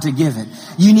empowered to give it.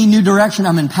 You need new direction?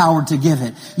 I'm empowered to give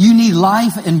it. You need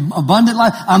life and abundant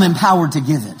life? I'm empowered to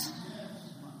give it.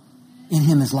 In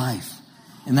him is life.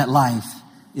 And that life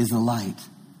is the light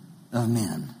of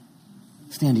men.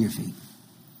 Stand to your feet.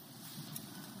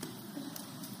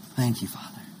 Thank you,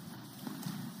 Father.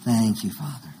 Thank you,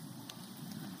 Father.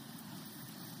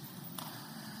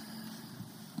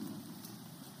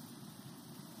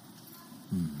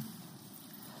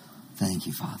 Thank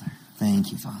you, Father.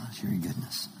 Thank you, Father, for your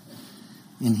goodness.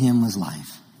 In him was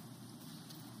life.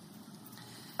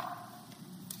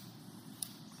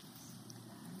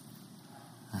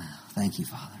 Thank you,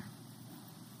 Father.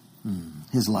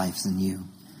 His life's in you.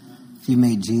 If you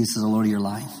made Jesus the Lord of your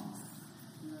life,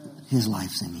 his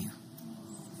life's in you.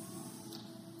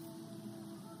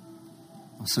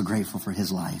 I'm so grateful for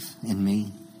his life in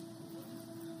me.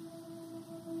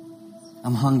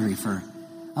 I'm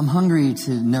hungry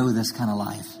to know this kind of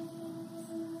life.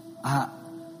 I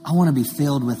want to be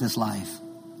filled with this life.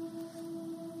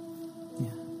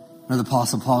 Or the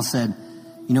Apostle Paul said,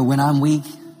 when I'm weak,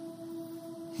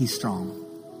 he's strong.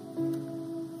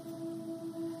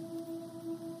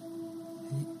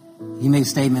 He made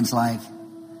statements like,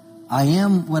 I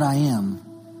am what I am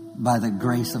by the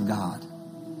grace of God.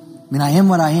 I am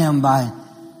what I am by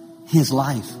his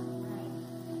life.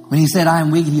 When he said, I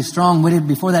am weak, he's strong.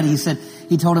 Before that,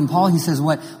 he told him, Paul, he says,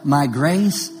 what? My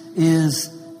grace is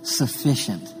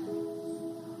sufficient.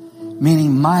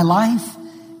 Meaning my life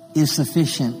is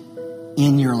sufficient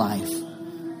in your life.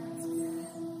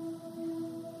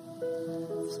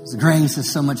 So grace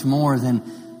is so much more than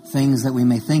things that we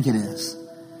may think it is.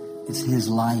 It's his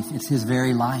life. It's his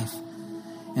very life.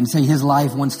 And say his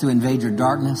life wants to invade your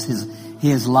darkness.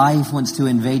 His life wants to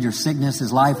invade your sickness.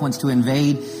 His life wants to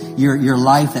invade your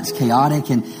life that's chaotic.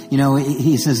 And,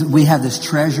 he says we have this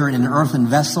treasure in an earthen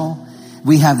vessel.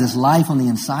 We have this life on the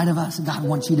inside of us. God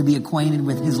wants you to be acquainted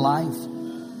with his life.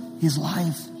 His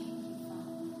life.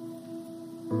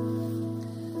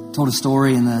 Told a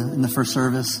story in the first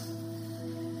service.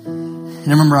 And I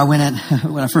remember when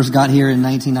I first got here in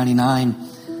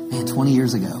 1999, 20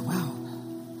 years ago. Wow.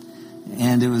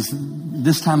 And it was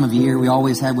this time of year, we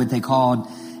always had what they called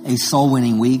a soul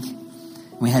winning week.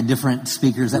 We had different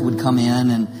speakers that would come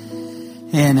in and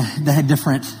they had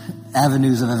different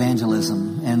avenues of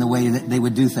evangelism and the way that they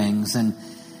would do things. And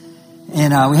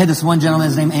we had this one gentleman,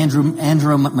 his name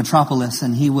Andrew Metropolis,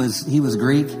 and he was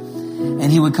Greek.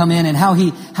 And he would come in, and how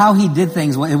he did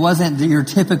things, it wasn't your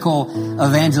typical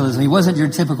evangelism. He wasn't your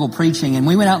typical preaching. And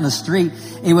we went out in the street.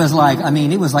 It was like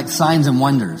signs and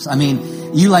wonders.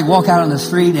 You walk out on the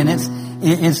street, and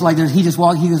it's like he just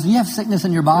walked. He goes, "Do you have sickness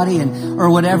in your body?" or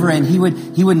whatever. And he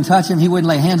wouldn't touch him. He wouldn't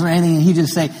lay hands on anything. And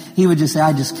he would just say,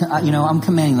 I'm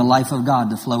commanding the life of God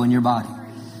to flow in your body.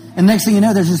 And next thing you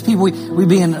know, there's just people, we'd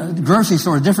be in grocery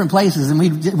stores, different places, and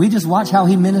we just watch how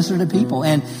he ministered to people.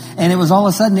 And it was all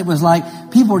of a sudden, it was like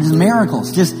people were just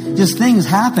miracles, just things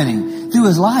happening through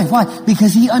his life. Why?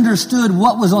 Because he understood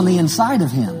what was on the inside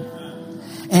of him.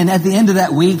 And at the end of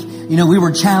that week, we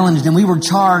were challenged and we were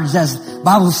charged as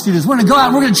Bible students. We're going to go out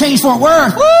and we're going to change Fort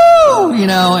Worth. Woo!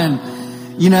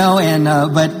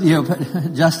 But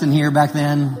Justin here back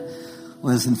then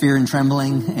was in fear and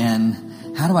trembling. And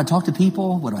how do I talk to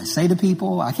people? What do I say to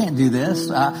people? I can't do this.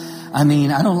 I'm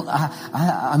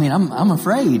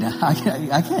afraid.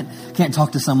 I can't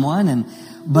talk to someone.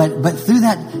 But through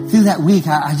that week,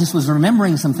 I just was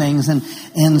remembering some things.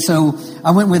 And so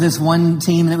I went with this one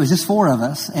team, and it was just 4 of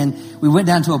us. And we went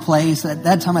down to a place at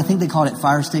that time, I think they called it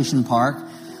Fire Station Park,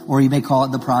 or you may call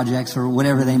it the Projects, or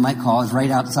whatever they might call it. It's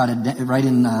right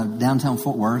in downtown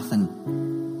Fort Worth.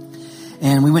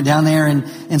 And we went down there,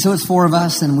 and so it's 4 of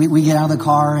us, and we get out of the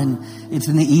car, and it's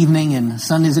in the evening, and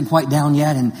sun isn't quite down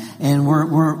yet, and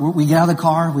we get out of the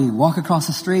car, we walk across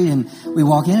the street, and we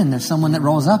walk in, and there's someone that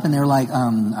rolls up, and they're like,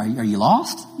 are you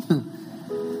lost?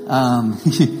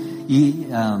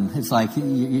 It's like,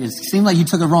 it seemed like you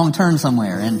took a wrong turn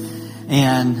somewhere,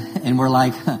 and we're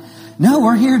like, no,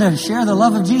 we're here to share the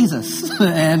love of Jesus.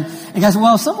 And guys,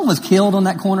 well, someone was killed on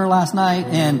that corner last night,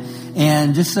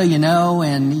 and just so you know,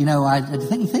 I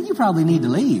think you probably need to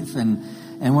leave.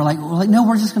 And we're like, no,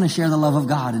 we're just going to share the love of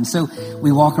God. And so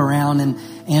we walk around,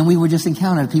 and we would just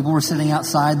encounter people were sitting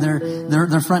outside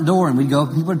their front door, and we'd go,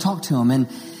 people would talk to them.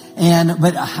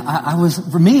 But I was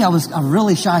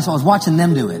really shy, so I was watching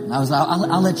them do it. And I was like,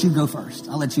 I'll let you go first.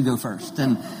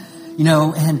 And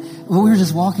we were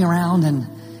just walking around, and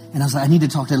I was like, I need to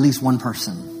talk to at least one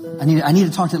person. I need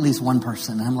to talk to at least one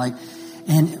person. And I'm like,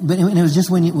 but it was just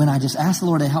when I just asked the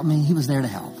Lord to help me, he was there to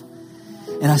help.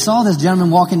 And I saw this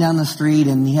gentleman walking down the street,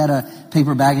 and he had a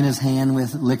paper bag in his hand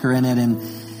with liquor in it. And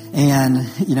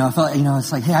I felt,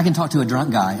 it's like, hey, I can talk to a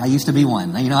drunk guy. I used to be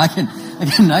one. I can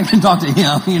talk to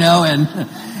him,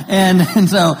 and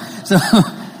so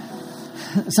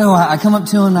I come up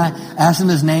to him, and I asked him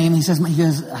his name. He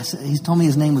told me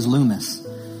his name was Loomis.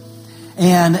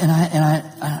 And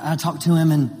I talked to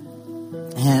him, and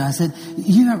I said,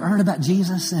 you ever heard about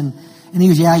Jesus? And he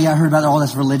goes, yeah, I heard about all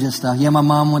this religious stuff. Yeah, my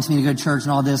mom wants me to go to church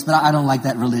and all this, but I don't like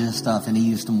that religious stuff. And he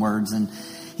used some words, and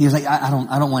he was like, I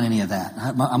don't want any of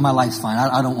that. My life's fine.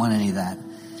 I don't want any of that.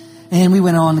 And we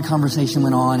went on, the conversation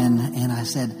went on, and I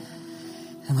said,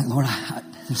 I'm like, Lord,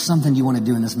 there's something you want to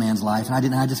do in this man's life.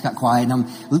 And I just got quiet, and I'm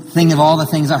thinking of all the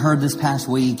things I heard this past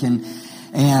week. And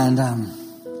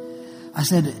I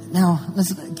said, now,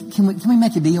 can we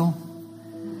make a deal?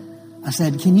 I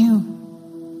said,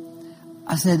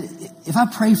 if I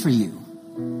pray for you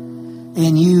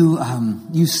and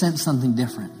you sense something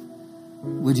different,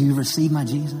 would you receive my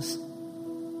Jesus?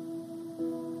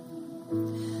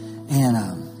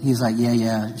 And he's like,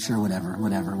 yeah, sure, whatever.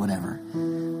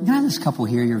 Can I have this couple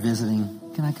here you're visiting?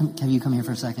 Can I have you come here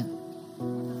for a second?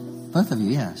 Both of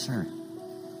you, yeah, sure.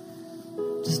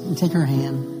 Just take her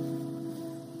hand.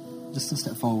 Just a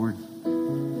step forward.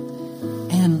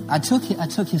 And I took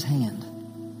his hand.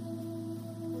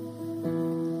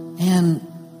 And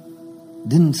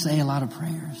didn't say a lot of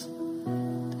prayers.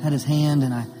 Had his hand,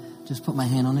 and I just put my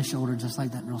hand on his shoulder just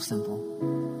like that, real simple.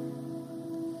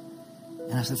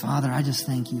 And I said, Father, I just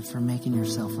thank you for making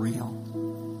yourself real.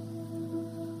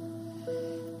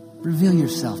 Reveal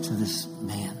yourself to this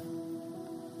man.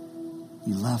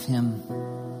 You love him.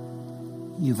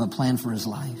 You have a plan for his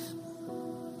life.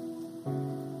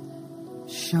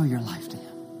 Show your life to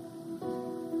him.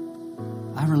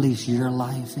 I release your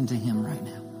life into him right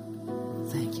now.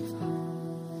 Thank you, Father.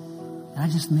 And I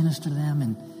just minister to them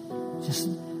and just,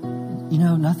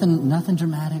 nothing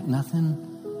dramatic, nothing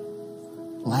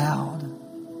loud.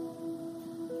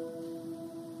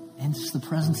 And just the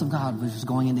presence of God was just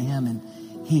going into him. And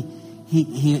he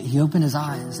opened his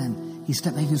eyes and he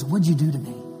stepped back. He goes, what'd you do to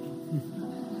me?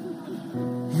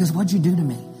 He goes, what'd you do to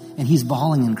me? And he's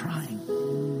bawling and crying.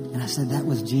 And I said, that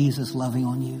was Jesus loving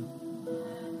on you.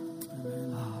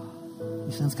 Oh,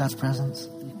 you sense God's presence?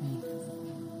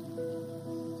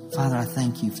 Father, I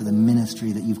thank you for the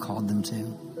ministry that you've called them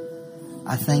to.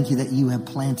 I thank you that you have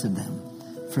planted them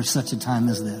for such a time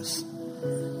as this.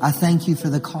 I thank you for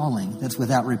the calling that's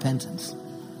without repentance.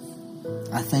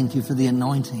 I thank you for the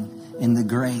anointing and the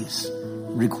grace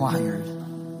required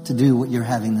to do what you're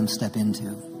having them step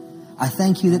into. I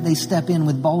thank you that they step in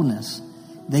with boldness.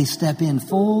 They step in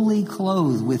fully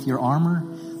clothed with your armor,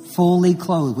 fully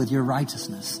clothed with your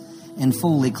righteousness, and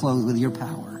fully clothed with your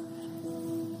power.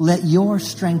 Let your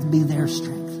strength be their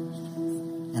strength.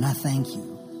 And I thank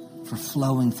you for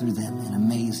flowing through them in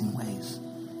amazing ways.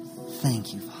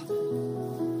 Thank you, Father.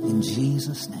 In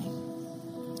Jesus'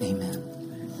 name, amen.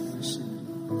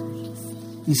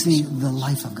 You see, the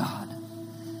life of God.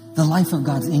 The life of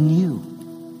God's in you.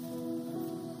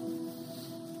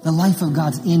 The life of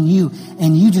God's in you.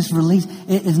 And you just release.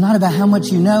 It's not about how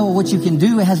much you know or what you can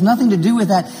do. It has nothing to do with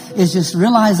that. It's just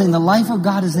realizing the life of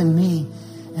God is in me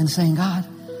and saying, God,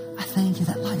 I thank you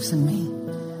that life's in me.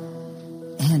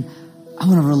 And I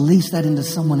want to release that into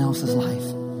someone else's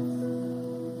life.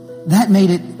 That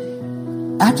made it,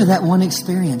 after that one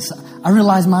experience, I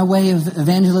realized my way of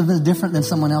evangelism is different than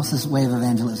someone else's way of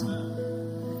evangelism.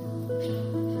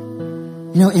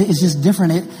 It's just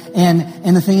different.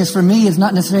 And the thing is, for me, it's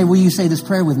not necessarily, will you say this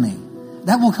prayer with me?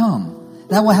 That will come.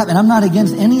 That will happen. I'm not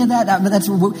against any of that. That's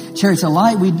Chariots of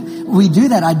Light. We do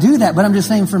that. I do that. But I'm just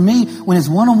saying, for me, when it's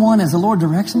one-on-one as the Lord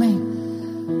directs me,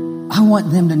 I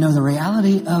want them to know the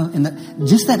reality of,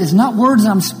 just that it's not words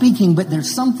I'm speaking, but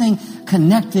there's something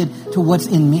connected to what's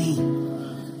in me.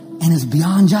 And it's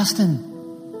beyond Justin.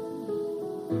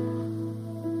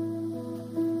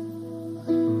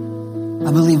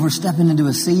 I believe we're stepping into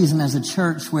a season as a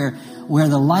church where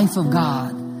the life of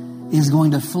God is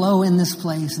going to flow in this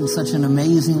place in such an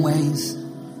amazing ways.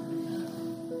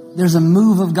 There's a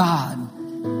move of God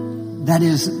that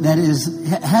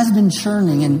has been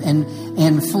churning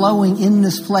and flowing in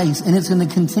this place, and it's going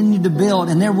to continue to build,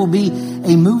 and there will be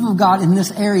a move of God in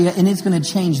this area, and it's going to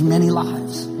change many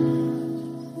lives.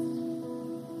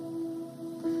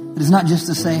 It is not just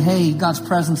to say, hey, God's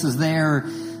presence is there, or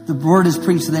the word is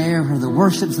preached there, or the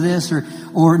worship's this,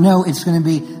 or no, it's going to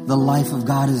be the life of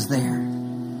God is there.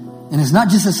 And it's not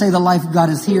just to say the life of God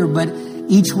is here, but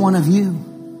each one of you,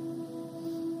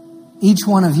 each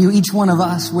one of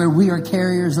us, where we are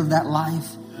carriers of that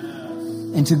life,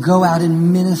 and to go out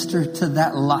and minister to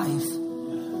that life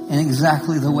in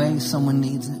exactly the way someone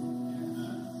needs it.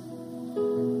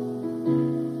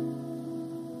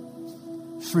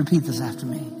 Just repeat this after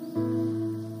me.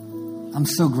 I'm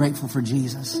so grateful for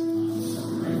Jesus.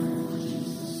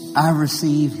 I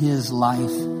receive his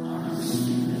life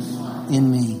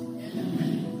in me.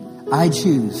 I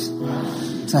choose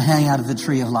to hang out of the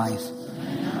tree of life.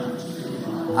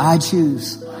 I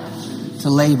choose to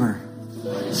labor,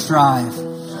 strive,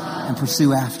 and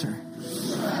pursue after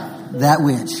that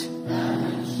which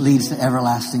leads to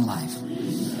everlasting life.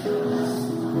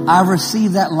 I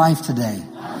receive that life today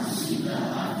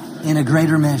in a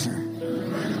greater measure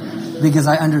because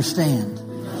I understand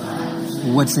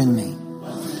what's in me.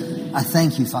 I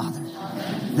thank you, Father,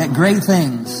 that great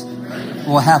things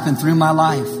will happen through my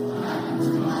life,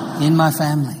 in my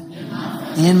family,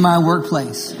 in my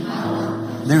workplace.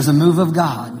 There's a move of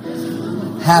God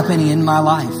happening in my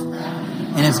life,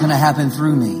 and it's going to happen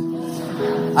through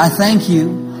me. I thank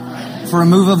you for a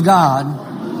move of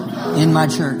God in my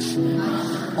church.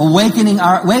 Awaken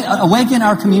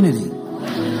our community.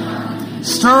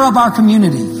 Stir up our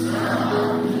community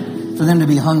for them to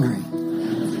be hungry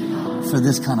for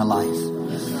this kind of life.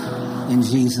 In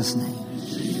Jesus' name.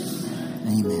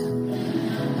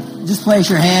 Amen. Just place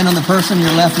your hand on the person to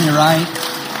your left and your right.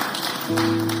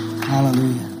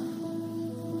 Hallelujah.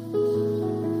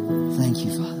 Thank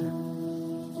you, Father.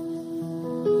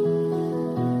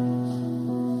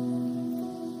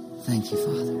 Thank you,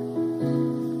 Father.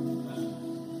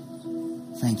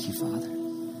 Thank you, Father.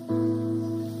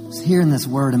 I was hearing this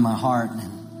word in my heart, and I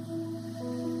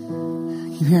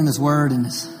keep hearing this word, and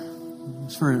it's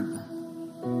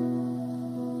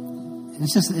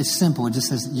simple. It just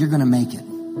says, you're going to make it.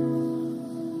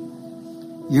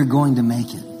 You're going to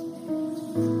make it.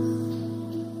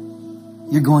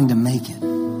 You're going to make it.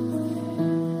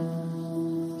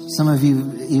 Some of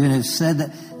you even have said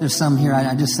that. There's some here.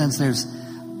 I just sense I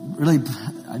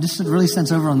just really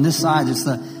sense over on this side, it's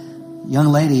the young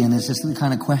lady, and it's just the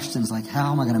kind of questions like,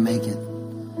 how am I going to make it?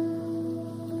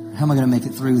 How am I going to make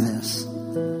it through this?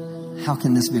 How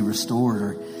can this be restored?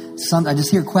 Or I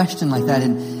just hear a question like that,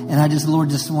 and the Lord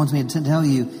just wants me to tell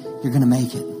you, you're going to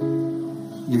make it.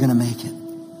 You're going to make it.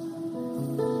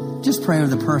 Just pray over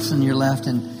the person to your left,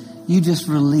 and you just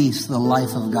release the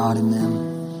life of God in them.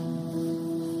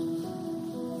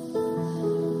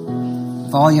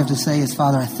 If all you have to say is,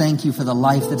 Father, I thank you for the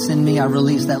life that's in me, I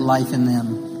release that life in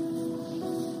them.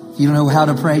 If you don't know how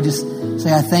to pray, just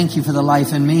say, I thank you for the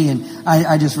life in me, and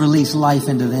I just release life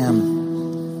into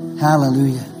them.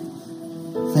 Hallelujah.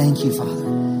 Thank you,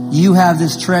 Father. You have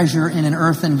this treasure in an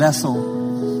earthen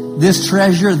vessel. This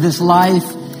treasure, this life,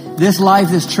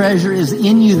 this treasure is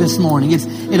in you this morning.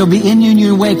 It'll be in you when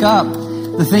you wake up.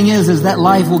 The thing is that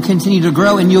life will continue to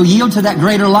grow, and you'll yield to that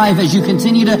greater life as you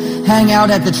continue to hang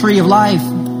out at the tree of life.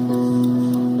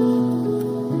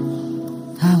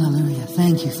 Hallelujah.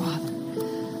 Thank you, Father.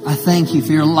 I thank you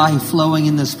for your life flowing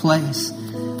in this place.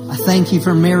 I thank you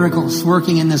for miracles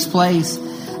working in this place.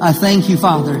 I thank you,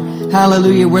 Father.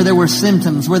 Hallelujah. Where there were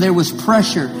symptoms, where there was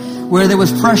pressure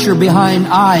behind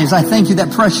eyes, I thank you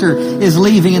that pressure is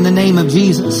leaving in the name of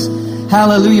Jesus.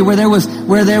 Hallelujah. Where there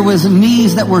was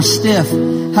knees that were stiff,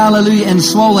 hallelujah, and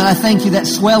swollen, I thank you that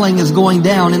swelling is going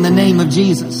down in the name of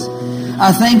Jesus.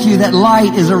 I thank you that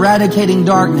light is eradicating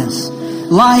darkness.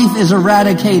 Life is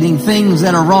eradicating things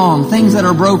that are wrong, things that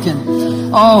are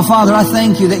broken. Oh, Father, I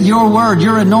thank you that your word,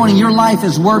 your anointing, your life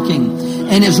is working,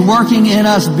 and it's working in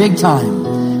us big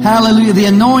time. Hallelujah. The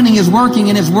anointing is working,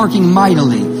 and it's working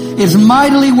mightily. It's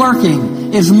mightily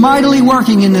working. It's mightily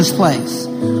working in this place.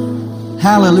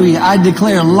 Hallelujah. I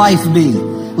declare life be.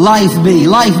 Life be.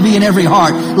 Life be in every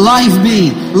heart. Life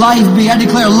be. Life be. I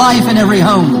declare life in every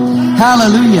home.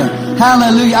 Hallelujah.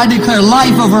 Hallelujah. I declare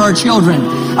life over our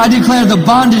children. I declare the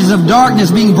bondages of darkness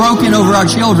being broken over our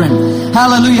children.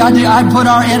 Hallelujah. I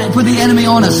put the enemy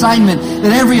on assignment.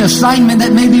 That every assignment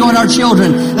that may be on our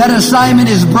children, that assignment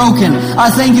is broken. I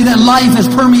thank you that life is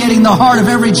permeating the heart of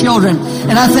every children.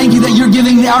 And I thank you that you're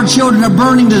giving our children a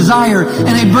burning desire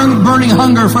and a burning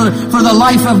hunger for the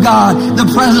life of God, the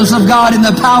presence of God, and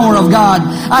the power of God.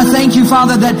 I thank you,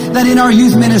 Father, that in our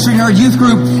youth ministry, in our youth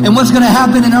group, and what's going to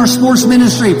happen in our sports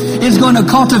ministry, it's going to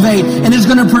cultivate and it's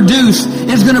going to produce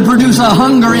a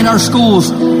hunger in our schools.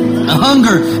 A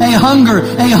hunger.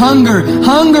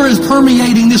 Hunger is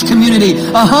permeating this community.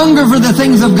 A hunger for the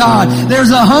things of God. There's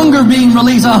a hunger being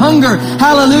released. A hunger.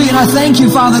 Hallelujah. And I thank you,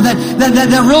 Father, that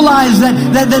realize that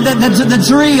the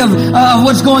tree of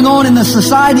what's going on in the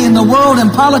society, in the world,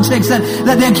 and politics,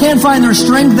 that they can't find their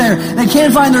strength there. They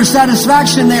can't find their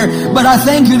satisfaction there. But I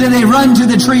thank you that they run to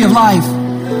the tree of life.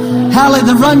 Hallelujah.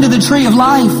 They run to the tree of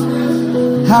life.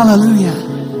 Hallelujah.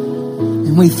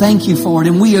 And we thank you for it.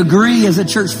 And we agree as a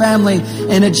church family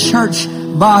and a church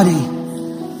body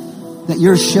that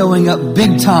you're showing up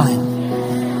big time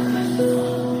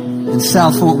in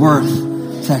South Fort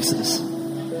Worth, Texas.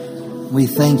 We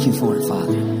thank you for it,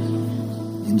 Father.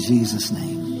 In Jesus'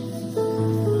 name.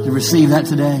 You receive that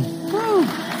today? Woo.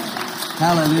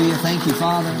 Hallelujah. Thank you,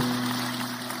 Father.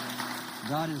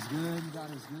 God is good. God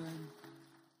is good.